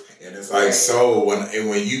earth. And it's like, so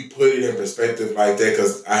when you put it in perspective like that,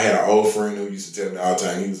 because I had an old friend who used to tell me all the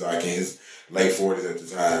time, he was like in his late 40s at the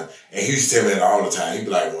time, and he used to tell me that all the time. He'd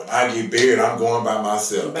be like, when I get buried, I'm going by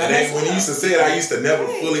myself. And then when he used to say it, I used to never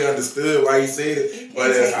fully understood why he said it. But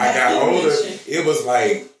as I got older, it was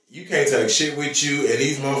like, you can't take shit with you, and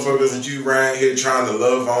these motherfuckers that you around here trying to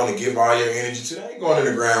love on and give all your energy to, they ain't going in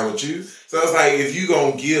the ground with you. So it's like, if you're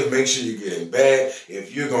going to give, make sure you're getting back.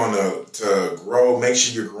 If you're going to grow, make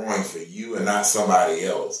sure you're growing for you and not somebody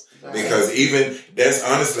else. Right. Because even, that's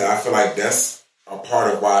honestly, I feel like that's a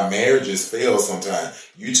part of why marriages fail sometimes.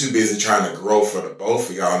 You too busy trying to grow for the both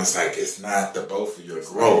of y'all, and it's like, it's not the both of your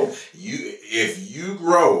growth. If you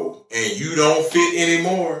grow and you don't fit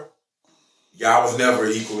anymore, y'all was never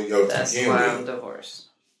equally yoked. That's why I'm divorced.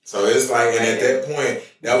 So it's like, and at that point,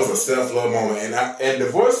 that was a self-love moment. And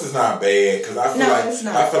divorce is not bad, because I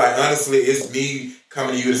feel like honestly, it's me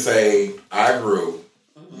coming to you to say, I grew,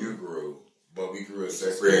 you grew, but we grew as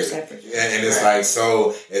separate. And it's like,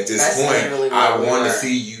 so at this point, I want to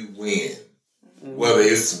see you win, whether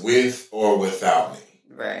it's with or without me.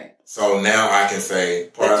 Right. So now I can say,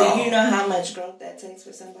 but do you know how much growth that takes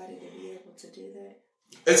for somebody to be able to do that?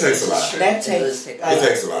 It takes a lot. It takes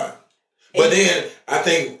a lot. But then I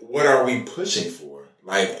think, what are we pushing for?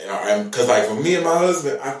 Like, because like for me and my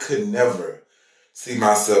husband, I could never see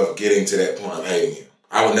myself getting to that point of hating him.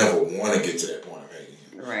 I would never want to get to that point of hating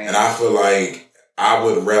him. Right. And I feel like I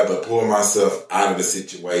would rather pull myself out of the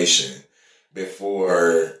situation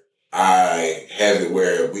before I have it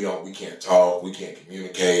where we can't talk, we can't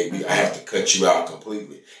communicate. I have to cut you out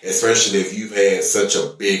completely. Especially if you've had such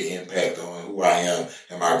a big impact on who I am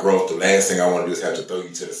and my growth. The last thing I want to do is have to throw you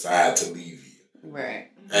to the side to leave you. Right.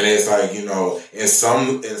 And it's like, in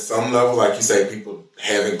some level, like you say, people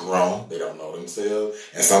haven't grown. They don't know themselves.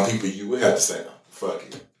 And some people you would have to say, no, fuck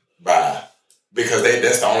it. Bye. Because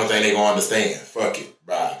that's the only thing they're going to understand. Fuck it.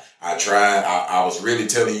 Bye. I tried. I was really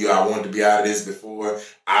telling you I wanted to be out of this before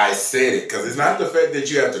I said it. Because it's not the fact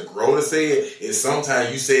that you have to grow to say it. It's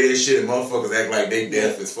sometimes you say that shit and motherfuckers act like they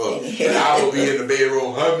deaf as fuck. And I will be in the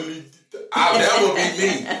bedroom humbly. That would be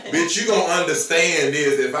me. Bitch, you gonna understand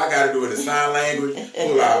this if I gotta do it in sign language,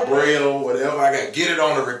 pull out braille, whatever I got. Get it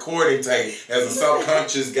on a recording tape as a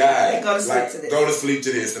subconscious guy. Go to sleep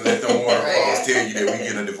to this and let the waterfalls tell you that we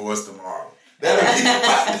get a divorce tomorrow. That'll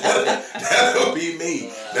be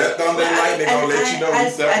me. That thunder and lightning gonna let you know we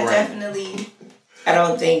separate. I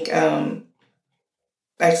don't think,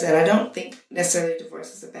 like I said, I don't think necessarily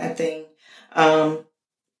divorce is a bad thing. I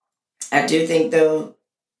do think though,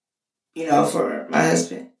 for my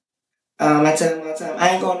husband, I tell him all the time, I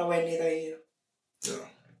ain't going nowhere, neither are you.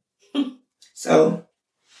 Yeah. So,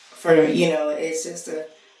 it's just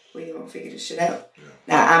we gonna figure this shit out. Yeah.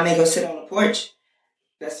 Now, I may go sit on the porch,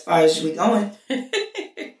 as far as we going, and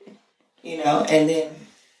then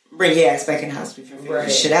bring your ass back in the house before we figure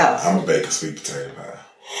this shit out. I'm gonna bake a sweet potato pie.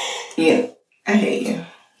 Yeah, I hate you.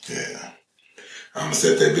 Yeah. I'm gonna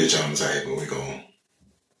set that bitch on the table.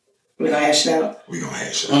 We're gonna hash it out. We're gonna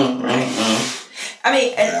hash it out. Right. I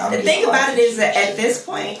mean, the thing about it is that at this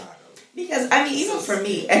point, because, even for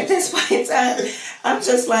me, at this point in time, I'm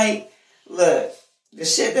just like, look, the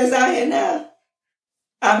shit that's out here now,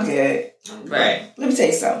 I'm good. Right. Let me tell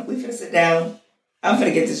you something. We finna sit down. I'm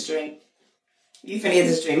finna get this drink. You finna get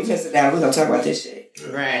this drink. We finna sit down. We're gonna talk about this shit.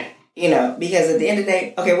 Right. Because at the end of the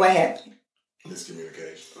day, okay, what happened?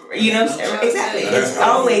 Miscommunication. You know what I'm saying? Exactly.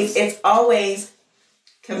 It's always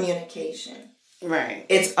communication. Right.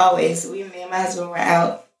 It's always, me and my husband were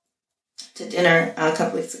out to dinner a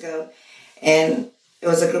couple weeks ago, and it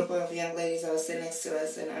was a group of young ladies that was sitting next to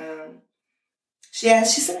us, and she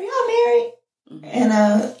said, are y'all married? Mm-hmm. And,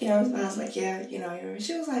 I was like, yeah,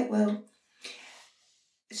 she was like, well,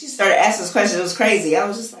 she started asking us questions. It was crazy. I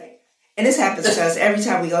was just like, and this happens to us every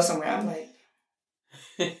time we go somewhere. I'm like,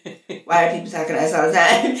 why are people talking to us all the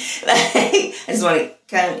time? I just want to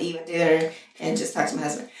come eat with dinner and just talk to my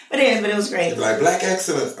husband. But it was great. Like black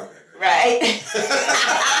excellence. Okay. Right.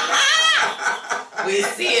 We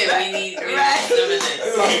see it. We need some of this.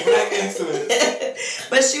 It's like black excellence.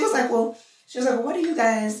 But she was like, what do you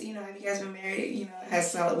guys, have you guys been married?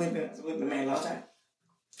 We've been married a long time.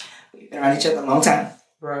 We've been around each other a long time.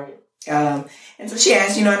 Right. And so she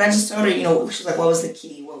asked, and I just told her, she was like, what was the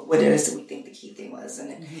key? What did we think the key thing was?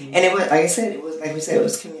 And it was, like I said, it was, like we said, it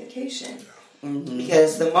was communication. Mm-hmm.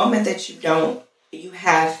 Because the moment that you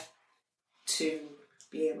have to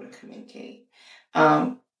be able to communicate.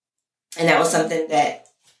 And that was something that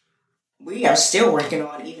we are still working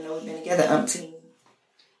on, even though we've been together umpteen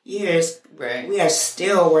years. Right. We are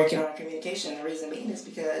still working on communication. The reason being is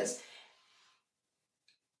because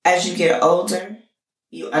as you get older,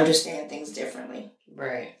 you understand things differently.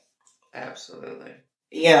 Right. Absolutely.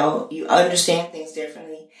 You understand things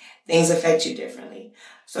differently. Things affect you differently.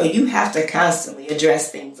 So you have to constantly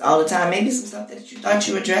address things all the time. Maybe some stuff that you thought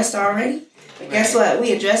you addressed already. But guess what?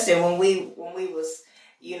 We addressed it when we was,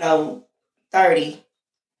 30.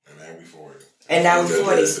 And now we 40. And now we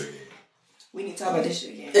 40. We need to talk about this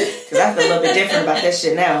shit again. Because I feel a little bit different about this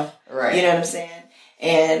shit now. Right. You know what I'm saying?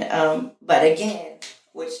 And, but again,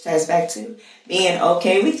 which ties back to being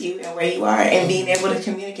okay with you and where you are and being able to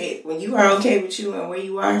communicate. When you are okay with you and where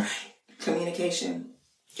you are, communication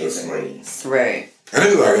is a raise. Right. And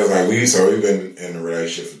it's like we've been in a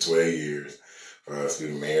relationship for 12 years. For us,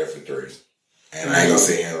 we were married for 3. And I ain't gonna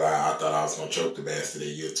sit here like I thought I was gonna choke the bastard at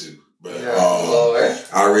year 2. But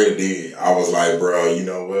I really did. I was like, bro, you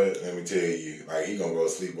know what? Let me tell you, like, he gonna go to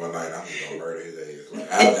sleep one night. I'm just gonna murder his ass.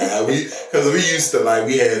 Like, because we used to, like,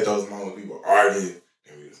 we had those moments people argue,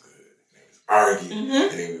 and we was good. And we was arguing,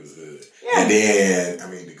 and then we was good. Yeah. And then, I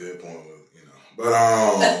mean, the good point was, but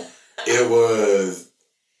it was.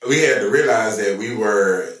 We had to realize that we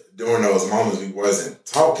were during those moments we wasn't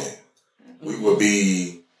talking. We would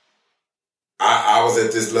be. I was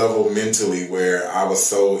at this level mentally where I was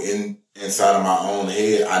so inside of my own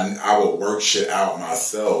head. I would work shit out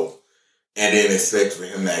myself and then expect for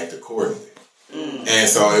him to act accordingly. Mm. And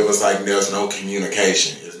so it was like there's no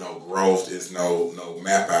communication, there's no growth, there's no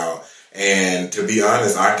map out. And to be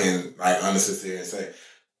honest, I can honestly sit here and say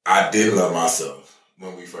I did love myself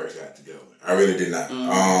when we first got together. I really did not.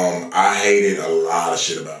 Mm. I hated a lot of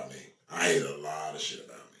shit about me.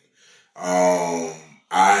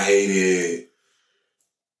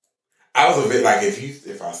 I was a bit like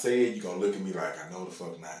if I say it, you're gonna look at me like I know the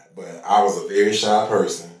fuck not. But I was a very shy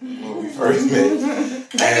person when we first met.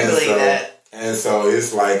 I can believe that. And so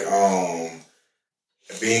it's like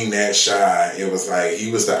being that shy, it was like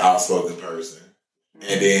he was the outspoken person.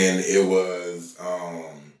 And then it was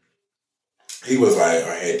he was like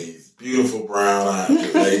I had these beautiful brown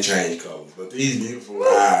eyes. They change colors, but these beautiful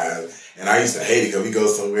eyes. And I used to hate it because we go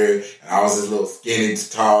somewhere and I was this little skinny,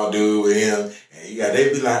 tall dude with him. And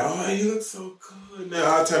they'd be like, oh, you look so good.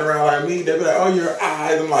 Now I turn around like me. They'd be like, oh, your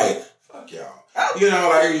eyes. I'm like, fuck y'all. Like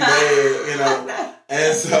you bad,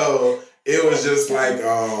 And so it was just like,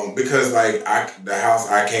 because like the house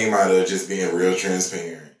I came out of just being real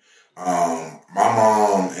transparent. My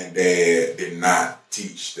mom and dad did not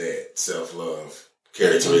teach that self-love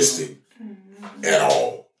characteristic at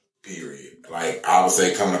all, period. Like, I would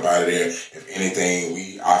say coming up out of there, if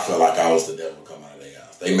anything, I felt like I was the devil coming out of their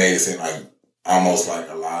house. They made it seem like almost like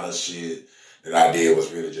a lot of shit that I did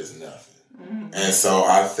was really just nothing. Mm-hmm. And so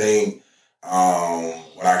I think when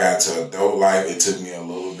I got to adult life, it took me a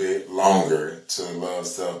little bit longer to love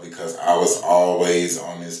self because I was always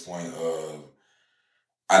on this point of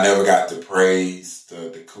I never got the praise,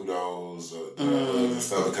 the kudos, or the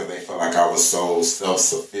stuff because they felt like I was so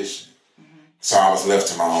self-sufficient. Mm-hmm. So I was left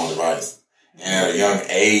to my own devices. And at a young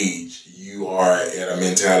age, you are at a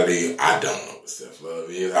mentality, I don't know what self-love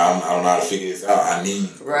is. I don't know how to figure this out. I need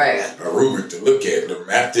a rubric to look at, to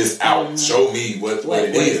map this out, show me what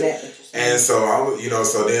it is. And so,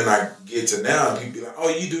 so then I get to now and people be like, oh,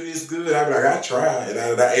 you do this good. I be like, I try.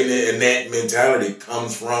 And that mentality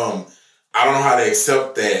comes from, I don't know how to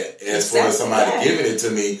accept that as far as somebody giving it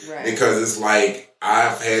to me because it's like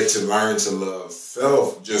I've had to learn to love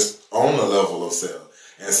self just on the level of self.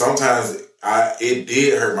 And sometimes it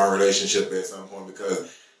did hurt my relationship at some point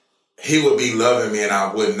because he would be loving me and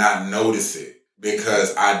I would not notice it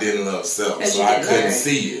because I didn't love self. So I couldn't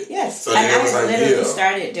see it. Yes. So then it was like, literally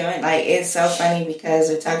started doing, it's so funny because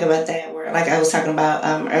we talk about that where, like I was talking about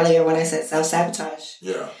earlier when I said self-sabotage.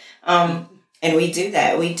 Yeah. And we do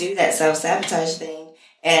that. We do that self-sabotage thing.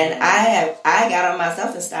 And I got on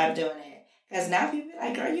myself and stopped doing it. Because now people be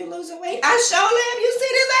like, girl, you losing weight? I sure am. You see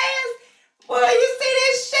this ass? Boy, you see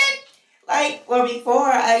this shit? Like, well, before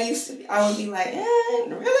I would be like,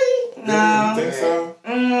 really? No. You think so?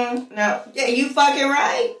 No. Yeah, you fucking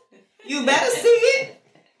right. You better see it.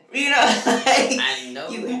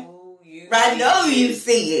 I know you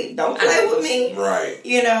see it. Don't play with me. Right.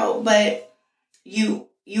 But you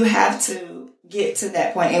have to get to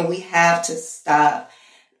that point, and we have to stop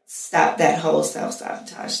stop that whole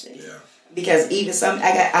self-sabotage thing. Yeah. Because even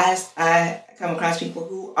I come across people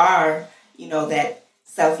who are, that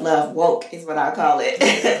self-love woke is what I call it.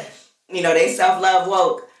 They self-love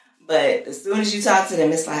woke. But as soon as you talk to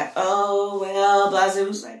them, it's like, oh, well, Blasey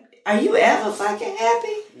was like, are you ever fucking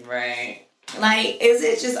happy? Right. Like, is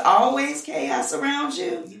it just always chaos around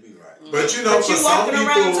you? You be right. But for you some walking people,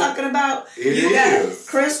 around talking about you got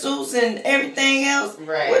crystals and everything else.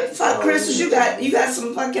 Right. What the fuck crystals you got? You got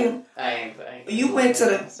some fucking. You went to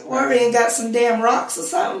the quarry and got some damn rocks or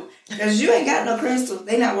something because you ain't got no crystals.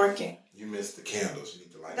 They not working. You missed the candles. You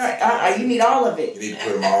need to light. Right. You need all of it. You need to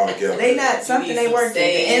put them all together. They not something ain't working.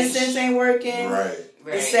 Sage. The incense ain't working. Right.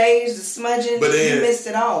 The sage, the smudging. But then you missed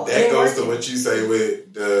it all. That goes to what you say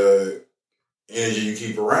with the energy you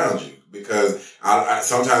keep around you. Because I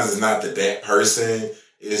sometimes it's not that person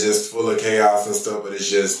is just full of chaos and stuff, but it's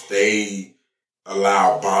just they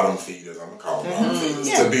allow bottom feeders, I'm gonna call them bottom feeders,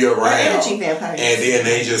 to be around. Energy vampires. And then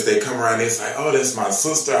they come around and it's like, oh, that's my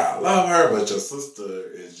sister, I love her, but your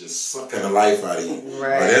sister is just sucking the life out of you.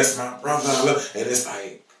 Right. Or that's my brother, I love. And it's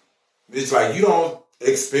like you don't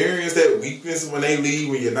experience that weakness when they leave,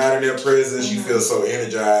 when you're not in their presence. You feel so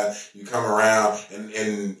energized. You come around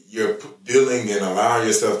and you're dealing and allowing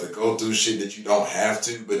yourself to go through shit that you don't have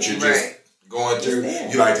to, but you're just going through.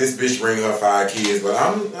 You're like, this bitch bring her 5 kids, but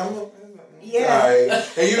I'm yeah.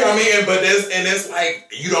 Like, and you know what I mean? But it's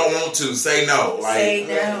like, you don't want to say no. Like, say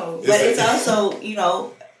no. But it's also,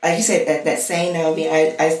 like you said, that saying no.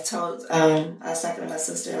 I was talking to my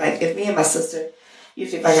sister, like, if me and my sister,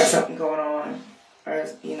 usually if I got something going on, or,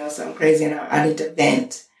 something crazy and I need to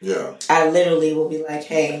vent. Yeah. I literally will be like,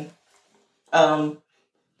 hey,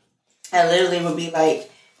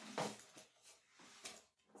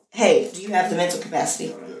 hey, do you have the mental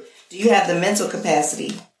capacity? Do you have the mental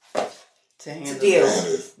capacity to deal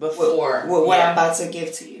with what I'm about to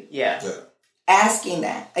give to you? Yeah. Asking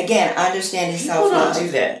that. Again, understanding self-love.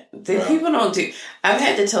 People don't do that. People don't do. I've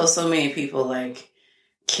had to tell so many people, like,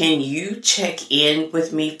 can you check in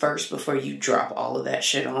with me first before you drop all of that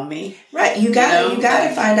shit on me? Right. You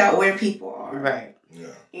gotta find out where people are. Right.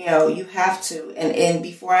 Yeah. You have to. And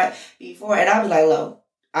before and I'll be like, look,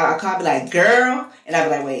 I'll be like, girl, and I'll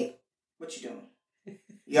be like, wait, what you doing?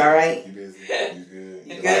 You all right? You busy? You good?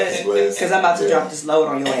 You good? Because I'm about to drop this load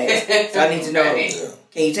on your ass. So I need to know,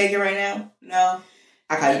 can you take it right now? No?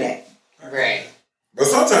 I'll call you back. Right. But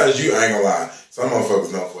sometimes you ain't gonna lie. Some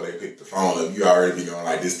motherfuckers know before they pick the phone up, you already be going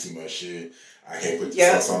like, this too much shit. I can't put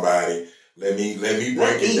this on somebody. Let me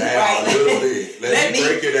break it down a little bit. Let me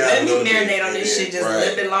break it down a little bit. Let me marinate on this shit just a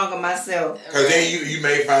little bit longer myself. Because then you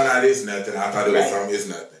may find out it's nothing. I thought it was something, it's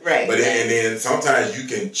nothing. Right. But then sometimes you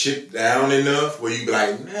can chip down enough where you be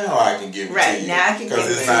like, now I can give it to you. Now I can give it to you.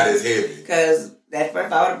 Because it's not as heavy. Because if I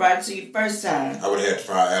would have brought it to you the first time, I would have had to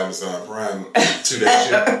file Amazon Prime to that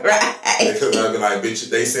shit. Right. Because I'd be like, bitch,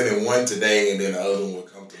 they sending one today and then the other one will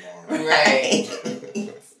come tomorrow. Right.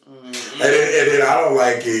 And then I don't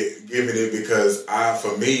like it giving it because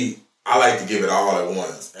for me, I like to give it all at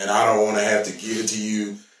once. And I don't want to have to give it to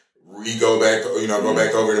you, go back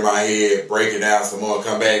over to my head, break it down some more,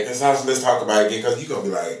 come back. Let's talk about it again. Because you're going to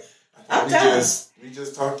be like, we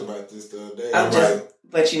just talked about this the other day.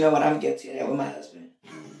 But you know what? I'm guilty of that with my husband.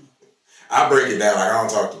 I break it down. Like, I don't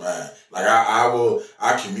talk to mine. Like,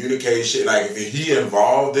 I communicate shit. Like, if he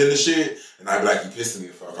involved in the shit, and I be like, you pissing me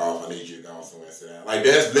the fuck off, I need you to go somewhere and sit down. Like,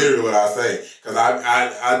 that's literally what I say. Because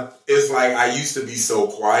it's like I used to be so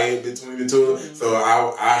quiet between the two of them. So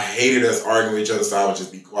I hated us arguing with each other, so I would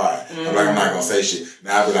just be quiet. I'm like, I'm not going to say shit.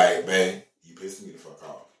 Now I be like, man, you pissing me the fuck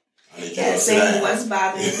off. I need you to go sit down. What's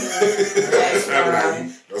bothering me. That's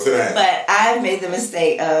go sit down. But I've made the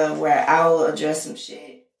mistake of where I will address some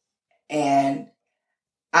shit and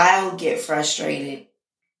I will get frustrated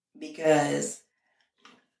because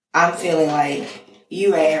I'm feeling like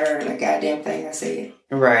you ain't heard a goddamn thing I said.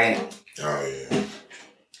 Right. Oh,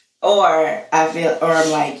 yeah. Or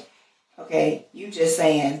I'm like, okay, you just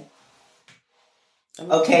saying,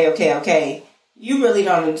 okay. You really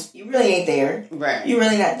ain't there. Right. You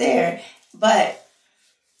really not there. But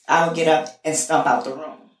I would get up and stomp out the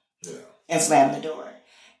room. Yeah. And slam the door.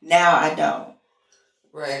 Now I don't.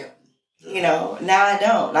 Right. Now I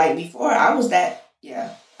don't. Like before, I was that.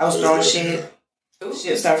 Yeah, I was throwing shit.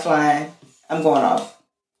 Shit start flying. I'm going off.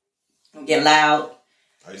 I'm getting loud.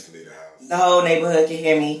 I used to leave the house. The whole neighborhood can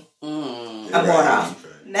hear me. I'm going off.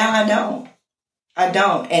 Now I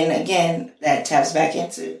don't. And again, that taps back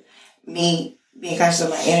into me being conscious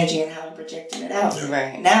of my energy and how I'm projecting it out. Yeah.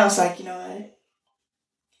 Right. Now it's like, you know what?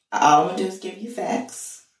 All I'm going to do is give you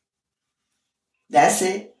facts. That's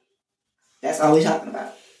it. That's all we're talking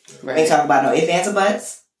about. Right. We ain't talking about no ifs, ands, or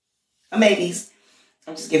buts. or maybes.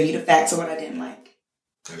 I'm just giving you the facts of what I didn't like.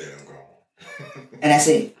 And then I'm gone. And that's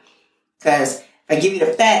it. Because if I give you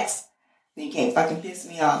the facts, then you can't fucking piss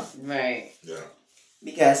me off. Right. Yeah.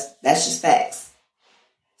 Because that's just facts.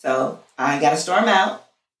 So I ain't got to storm out.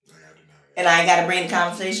 And I ain't got to bring the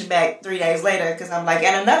conversation back 3 days later because I'm like,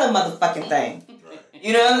 and another motherfucking thing. Right.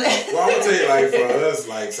 You know what I'm saying? Well, I'm going to tell you, like, for us,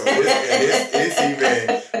 like, so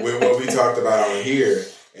it's even with what we talked about on here.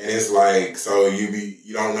 And it's like, so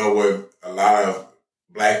you don't know what a lot of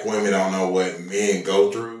black women don't know what men go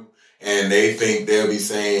through. And they think they'll be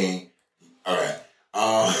saying, all right,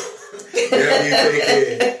 they'll be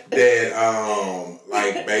thinking that,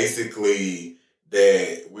 like, basically,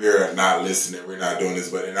 that we're not listening, we're not doing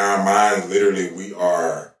this, but in our minds, literally, we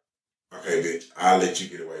are, okay, bitch, I'll let you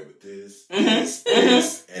get away with this, this, and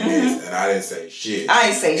this, and I didn't say shit. I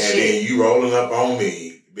ain't say shit. And then you rolling up on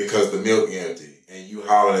me because the milk empty, and you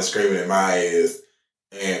hollering and screaming at my ass,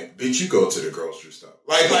 and bitch, you go to the grocery store.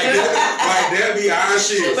 Like that be our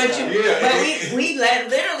shit. But we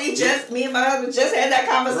literally just, me and my husband just had that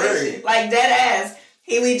conversation. Right. Like, dead ass.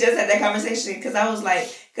 We just had that conversation because I was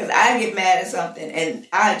like, because I get mad at something and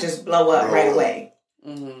I just blow up right away.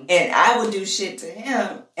 Mm-hmm. And I would do shit to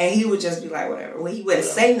him and he would just be like, whatever. Well, he wouldn't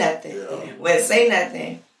say nothing. Yeah. Wouldn't say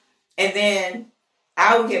nothing. And then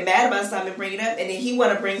I would get mad about something and bring it up. And then he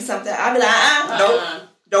want to bring something. I'd be like,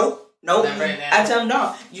 nope. I tell him,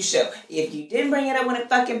 no, you should. If you didn't bring it up when it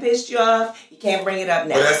fucking pissed you off, you can't bring it up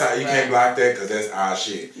now. But that's how you can't block that because that's our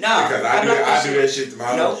shit. No. Because I do that shit to my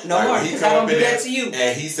husband. No more, because I don't do that to you.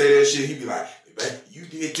 And he say that shit, he be like, you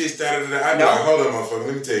did this, da-da-da-da. I be like, hold on, motherfucker,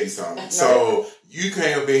 let me tell you something. So, you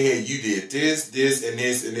came up in here, you did this, and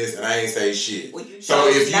this, and I ain't say shit. Well, so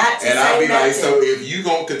if you, and I'll be nothing. Like, so if you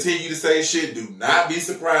gonna continue to say shit, do not be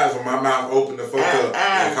surprised when my mouth open the fuck up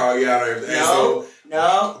and call you out or everything.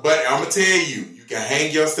 No. But I'm gonna tell you can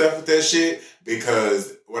hang yourself with that shit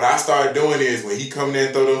because what I started doing is when he come there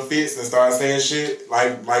and throw them fits and start saying shit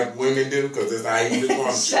like women do, because that's how he just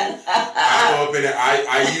wants to. I go up in there,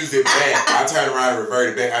 I use it back. I turn around and revert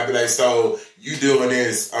it back. I be like, so you doing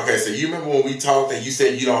this? Okay, so you remember when we talked and you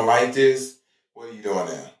said you don't like this? What are you doing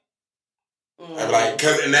now? I be like,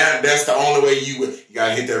 cause now that's the only way you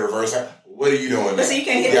gotta hit that reverse. What are you doing now? But see, you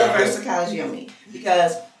can't hit the reverse psychology on me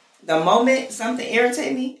because the moment something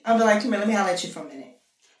irritates me, I'll be like, come here, let me holler at you for a minute.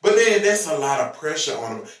 But then that's a lot of pressure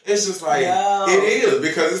on them. It's just like, It is,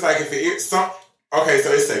 because it's like if it's okay,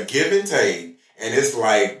 so it's a give and take, and it's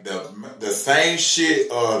like the same shit,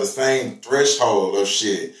 the same threshold of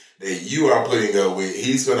shit that you are putting up with,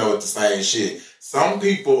 he's putting up with the same shit. Some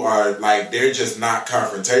people are like, they're just not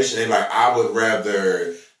confrontation. They're like, I would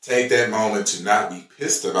rather take that moment to not be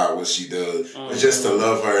pissed about what she does, but just to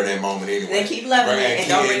love her in that moment anyway. Then keep loving it and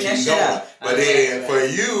don't bring that shit up. But then for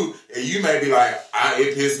you may be like,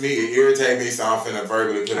 it pissed me, it irritated me, so I'm finna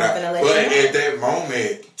verbally put it out. But at that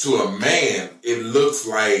moment, to a man, it looks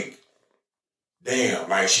like, damn,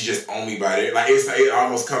 like she just owned me by that. Like it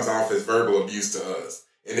almost comes off as verbal abuse to us.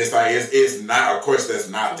 And it's like, it's not, of course, that's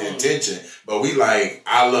not the intention. But we like,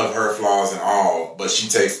 I love her flaws and all, but she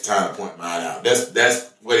takes the time to point mine out.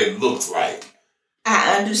 That's what it looks like.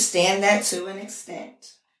 I understand that to an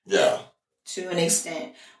extent. Yeah. To an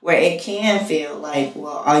extent. Where it can feel like,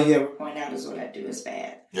 well, all you ever point out is what I do is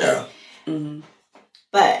bad. Yeah. Mm-hmm.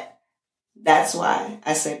 But that's why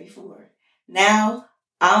I said before. Now,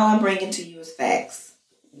 all I'm bringing to you is facts.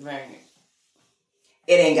 Right.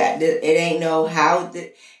 It ain't no how.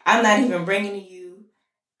 I'm not even bringing to you.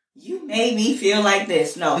 You made me feel like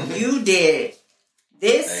this. No, you did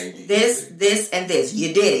this, and this.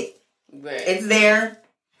 You did it. Right. It's there.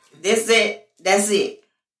 This it. That's it.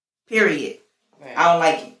 Period. Right. I don't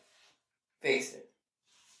like it. Face it.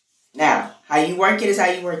 Now, how you work it is how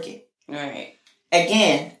you work it. Right.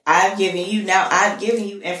 Again, I've given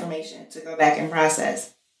you information to go back and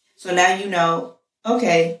process. So now you know,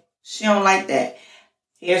 okay, she don't like that.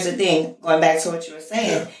 Here's the thing, going back to what you were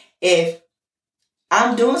saying. Yeah. If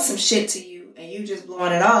I'm doing some shit to you and you just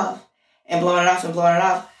blowing it off,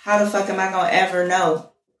 how the fuck am I going to ever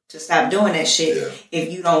know to stop doing that shit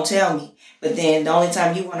if you don't tell me? But then the only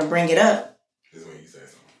time you want to bring it up is when you say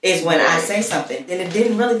something. Is when I say something. Then it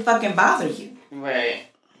didn't really fucking bother you. Right.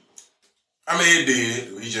 I mean, it did.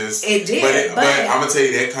 It did. But I'm going to tell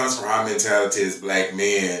you, that comes from our mentality as black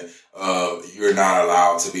men. You're not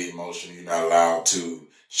allowed to be emotional. You're not allowed to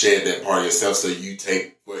shed that part of yourself. So you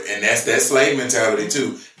take, and that's that slave mentality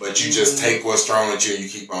too. But you just take what's thrown at you and you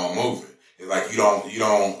keep on moving. It's like you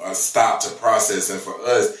don't stop to process. And for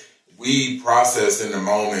us, we process in the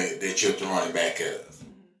moment that you're throwing it back at us.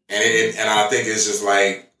 And I think it's just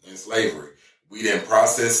like in slavery. we didn't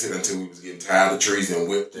process it until we was getting tired of trees and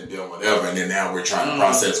whipped and doing whatever. And then now we're trying to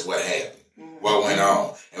process what happened. What went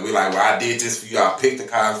on. And we like, well, I did this for you. I picked the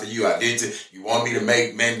cotton for you. I did this. You want me to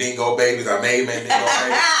make Mandingo babies? I made Mandingo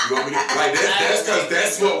babies. You want me to, like, that's because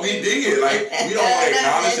that's what we did. Like, we don't want to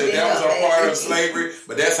acknowledge that was a part of slavery,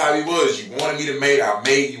 but that's how he was. You wanted me to make, I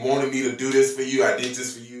made, you wanted me to do this for you. I did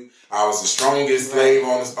this for you. I was the strongest slave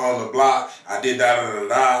on the block. I did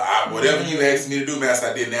whatever you asked me to do, master,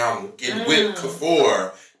 I did. Now I'm getting whipped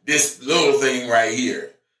for this little thing right here.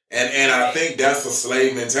 And I think that's a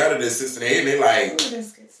slave mentality that's sits in their head. They like,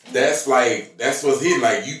 that's what's hidden.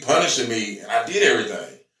 Like, you punishing me, and I did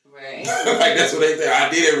everything. Right. Like, that's what they think. I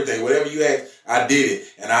did everything. Whatever you asked, I did it.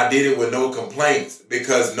 And I did it with no complaints,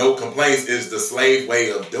 because no complaints is the slave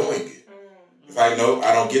way of doing it. It's like, nope,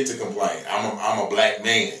 I don't get to complain. I'm a black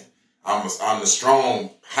man. I'm the strong,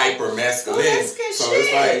 hyper masculine. That's good so shit.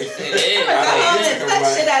 It's like, I don't get to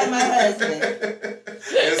complain. Shit out of my husband.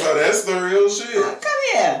 And so that's the real shit. Oh, come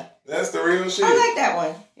here. That's the real shit. I like that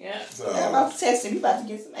one. Yeah. So. I'm about to text him. You about to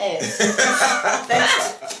get some ass.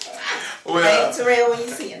 Thanks. Well, thanks, Terrell, when you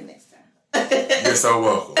see him next time. You're so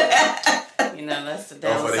welcome. That's the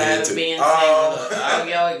downside of being single.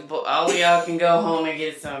 All of y'all can go home and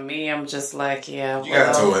get some. Me, I'm just like, yeah. You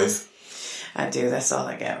got toys. I do. That's all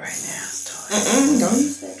I got right now is toys. Don't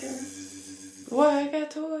use that, girl. What? I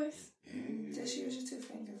got toys. Just use your 2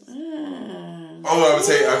 fingers. Oh, I'm gonna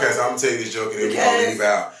tell you. Okay, so I'm gonna tell you this joke, and then we're gonna leave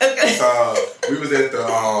out. Okay. So we was at the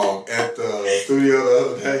studio the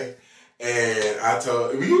other day, and I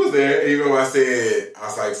told we was there. Even though I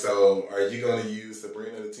was like, so are you gonna use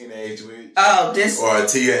Sabrina the Teenage Witch? Oh, this or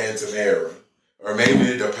Tia and Tamara, or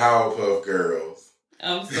maybe the Powerpuff Girls?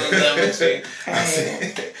 I'm so done with you. I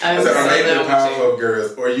said, or maybe the Powerpuff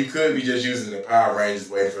Girls, or you could be just using the Power Rangers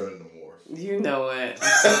waiting for them to morph. You know what? I'm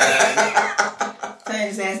so done.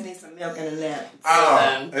 His ass needs some milk and a nap.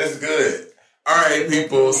 Oh, that's good. All right,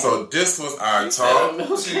 people. So this was our Talk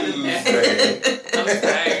Tuesday. I'm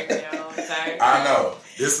tired, y'all. I'm tired. I know.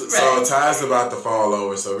 So Ty's about to fall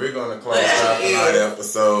over, so we're going to close out tonight's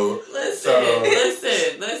episode.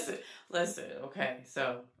 Listen. Okay,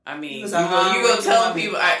 so I mean, you go tell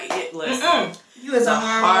people. Listen. You was a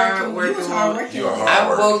hard working woman.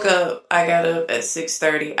 I woke up. I got up at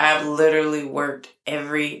 6:30. I've literally worked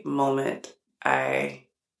every moment. I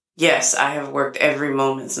have worked every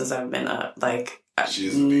moment since I've been up. Like,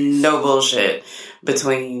 no bullshit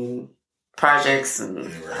between projects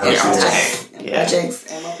and projects and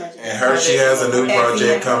more projects. And her, she has a new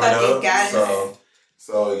project coming up.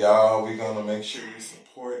 So y'all, we're gonna make sure we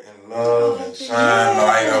support and love and shine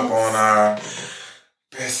light up on our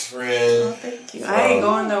best friend. Oh, thank you. I ain't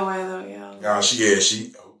going nowhere though, y'all. Y'all,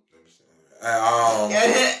 she.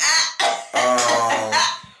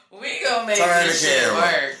 We gonna make this shit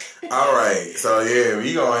work. All right, so yeah,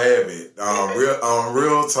 we gonna have it.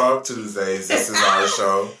 Real Talk Tuesdays. This is our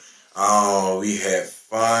show. We had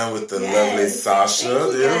fun with the lovely Sasha,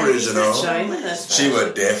 the original. She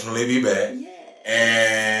would definitely be back. Yeah.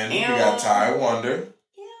 And we got Ty Wonder.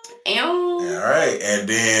 All right, and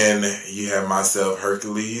then you have myself,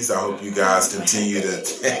 Hercules. I hope you guys continue to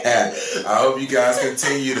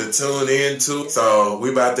tune in too. So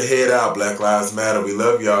we about to head out. Black Lives Matter. We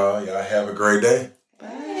love y'all. Y'all have a great day.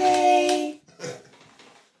 Bye.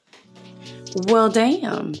 Well,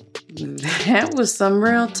 damn, that was some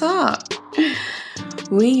real talk.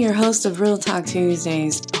 We, your host of Real Talk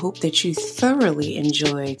Tuesdays, hope that you thoroughly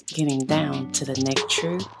enjoyed getting down to the neck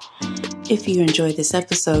truth. If you enjoyed this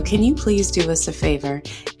episode, can you please do us a favor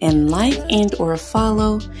and like and or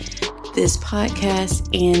follow this podcast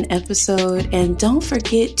and episode, and don't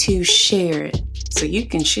forget to share it so you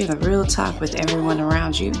can share the real talk with everyone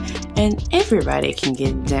around you and everybody can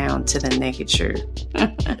get down to the naked truth.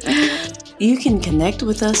 You can connect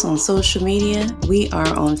with us on social media. We are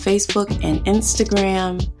on Facebook and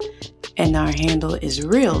Instagram, and our handle is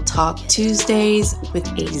Real Talk Tuesdays with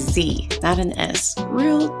a Z, not an S.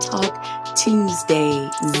 Real Talk Tuesdays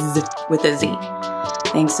with a Z.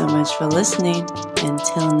 Thanks so much for listening.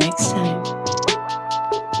 Until next time.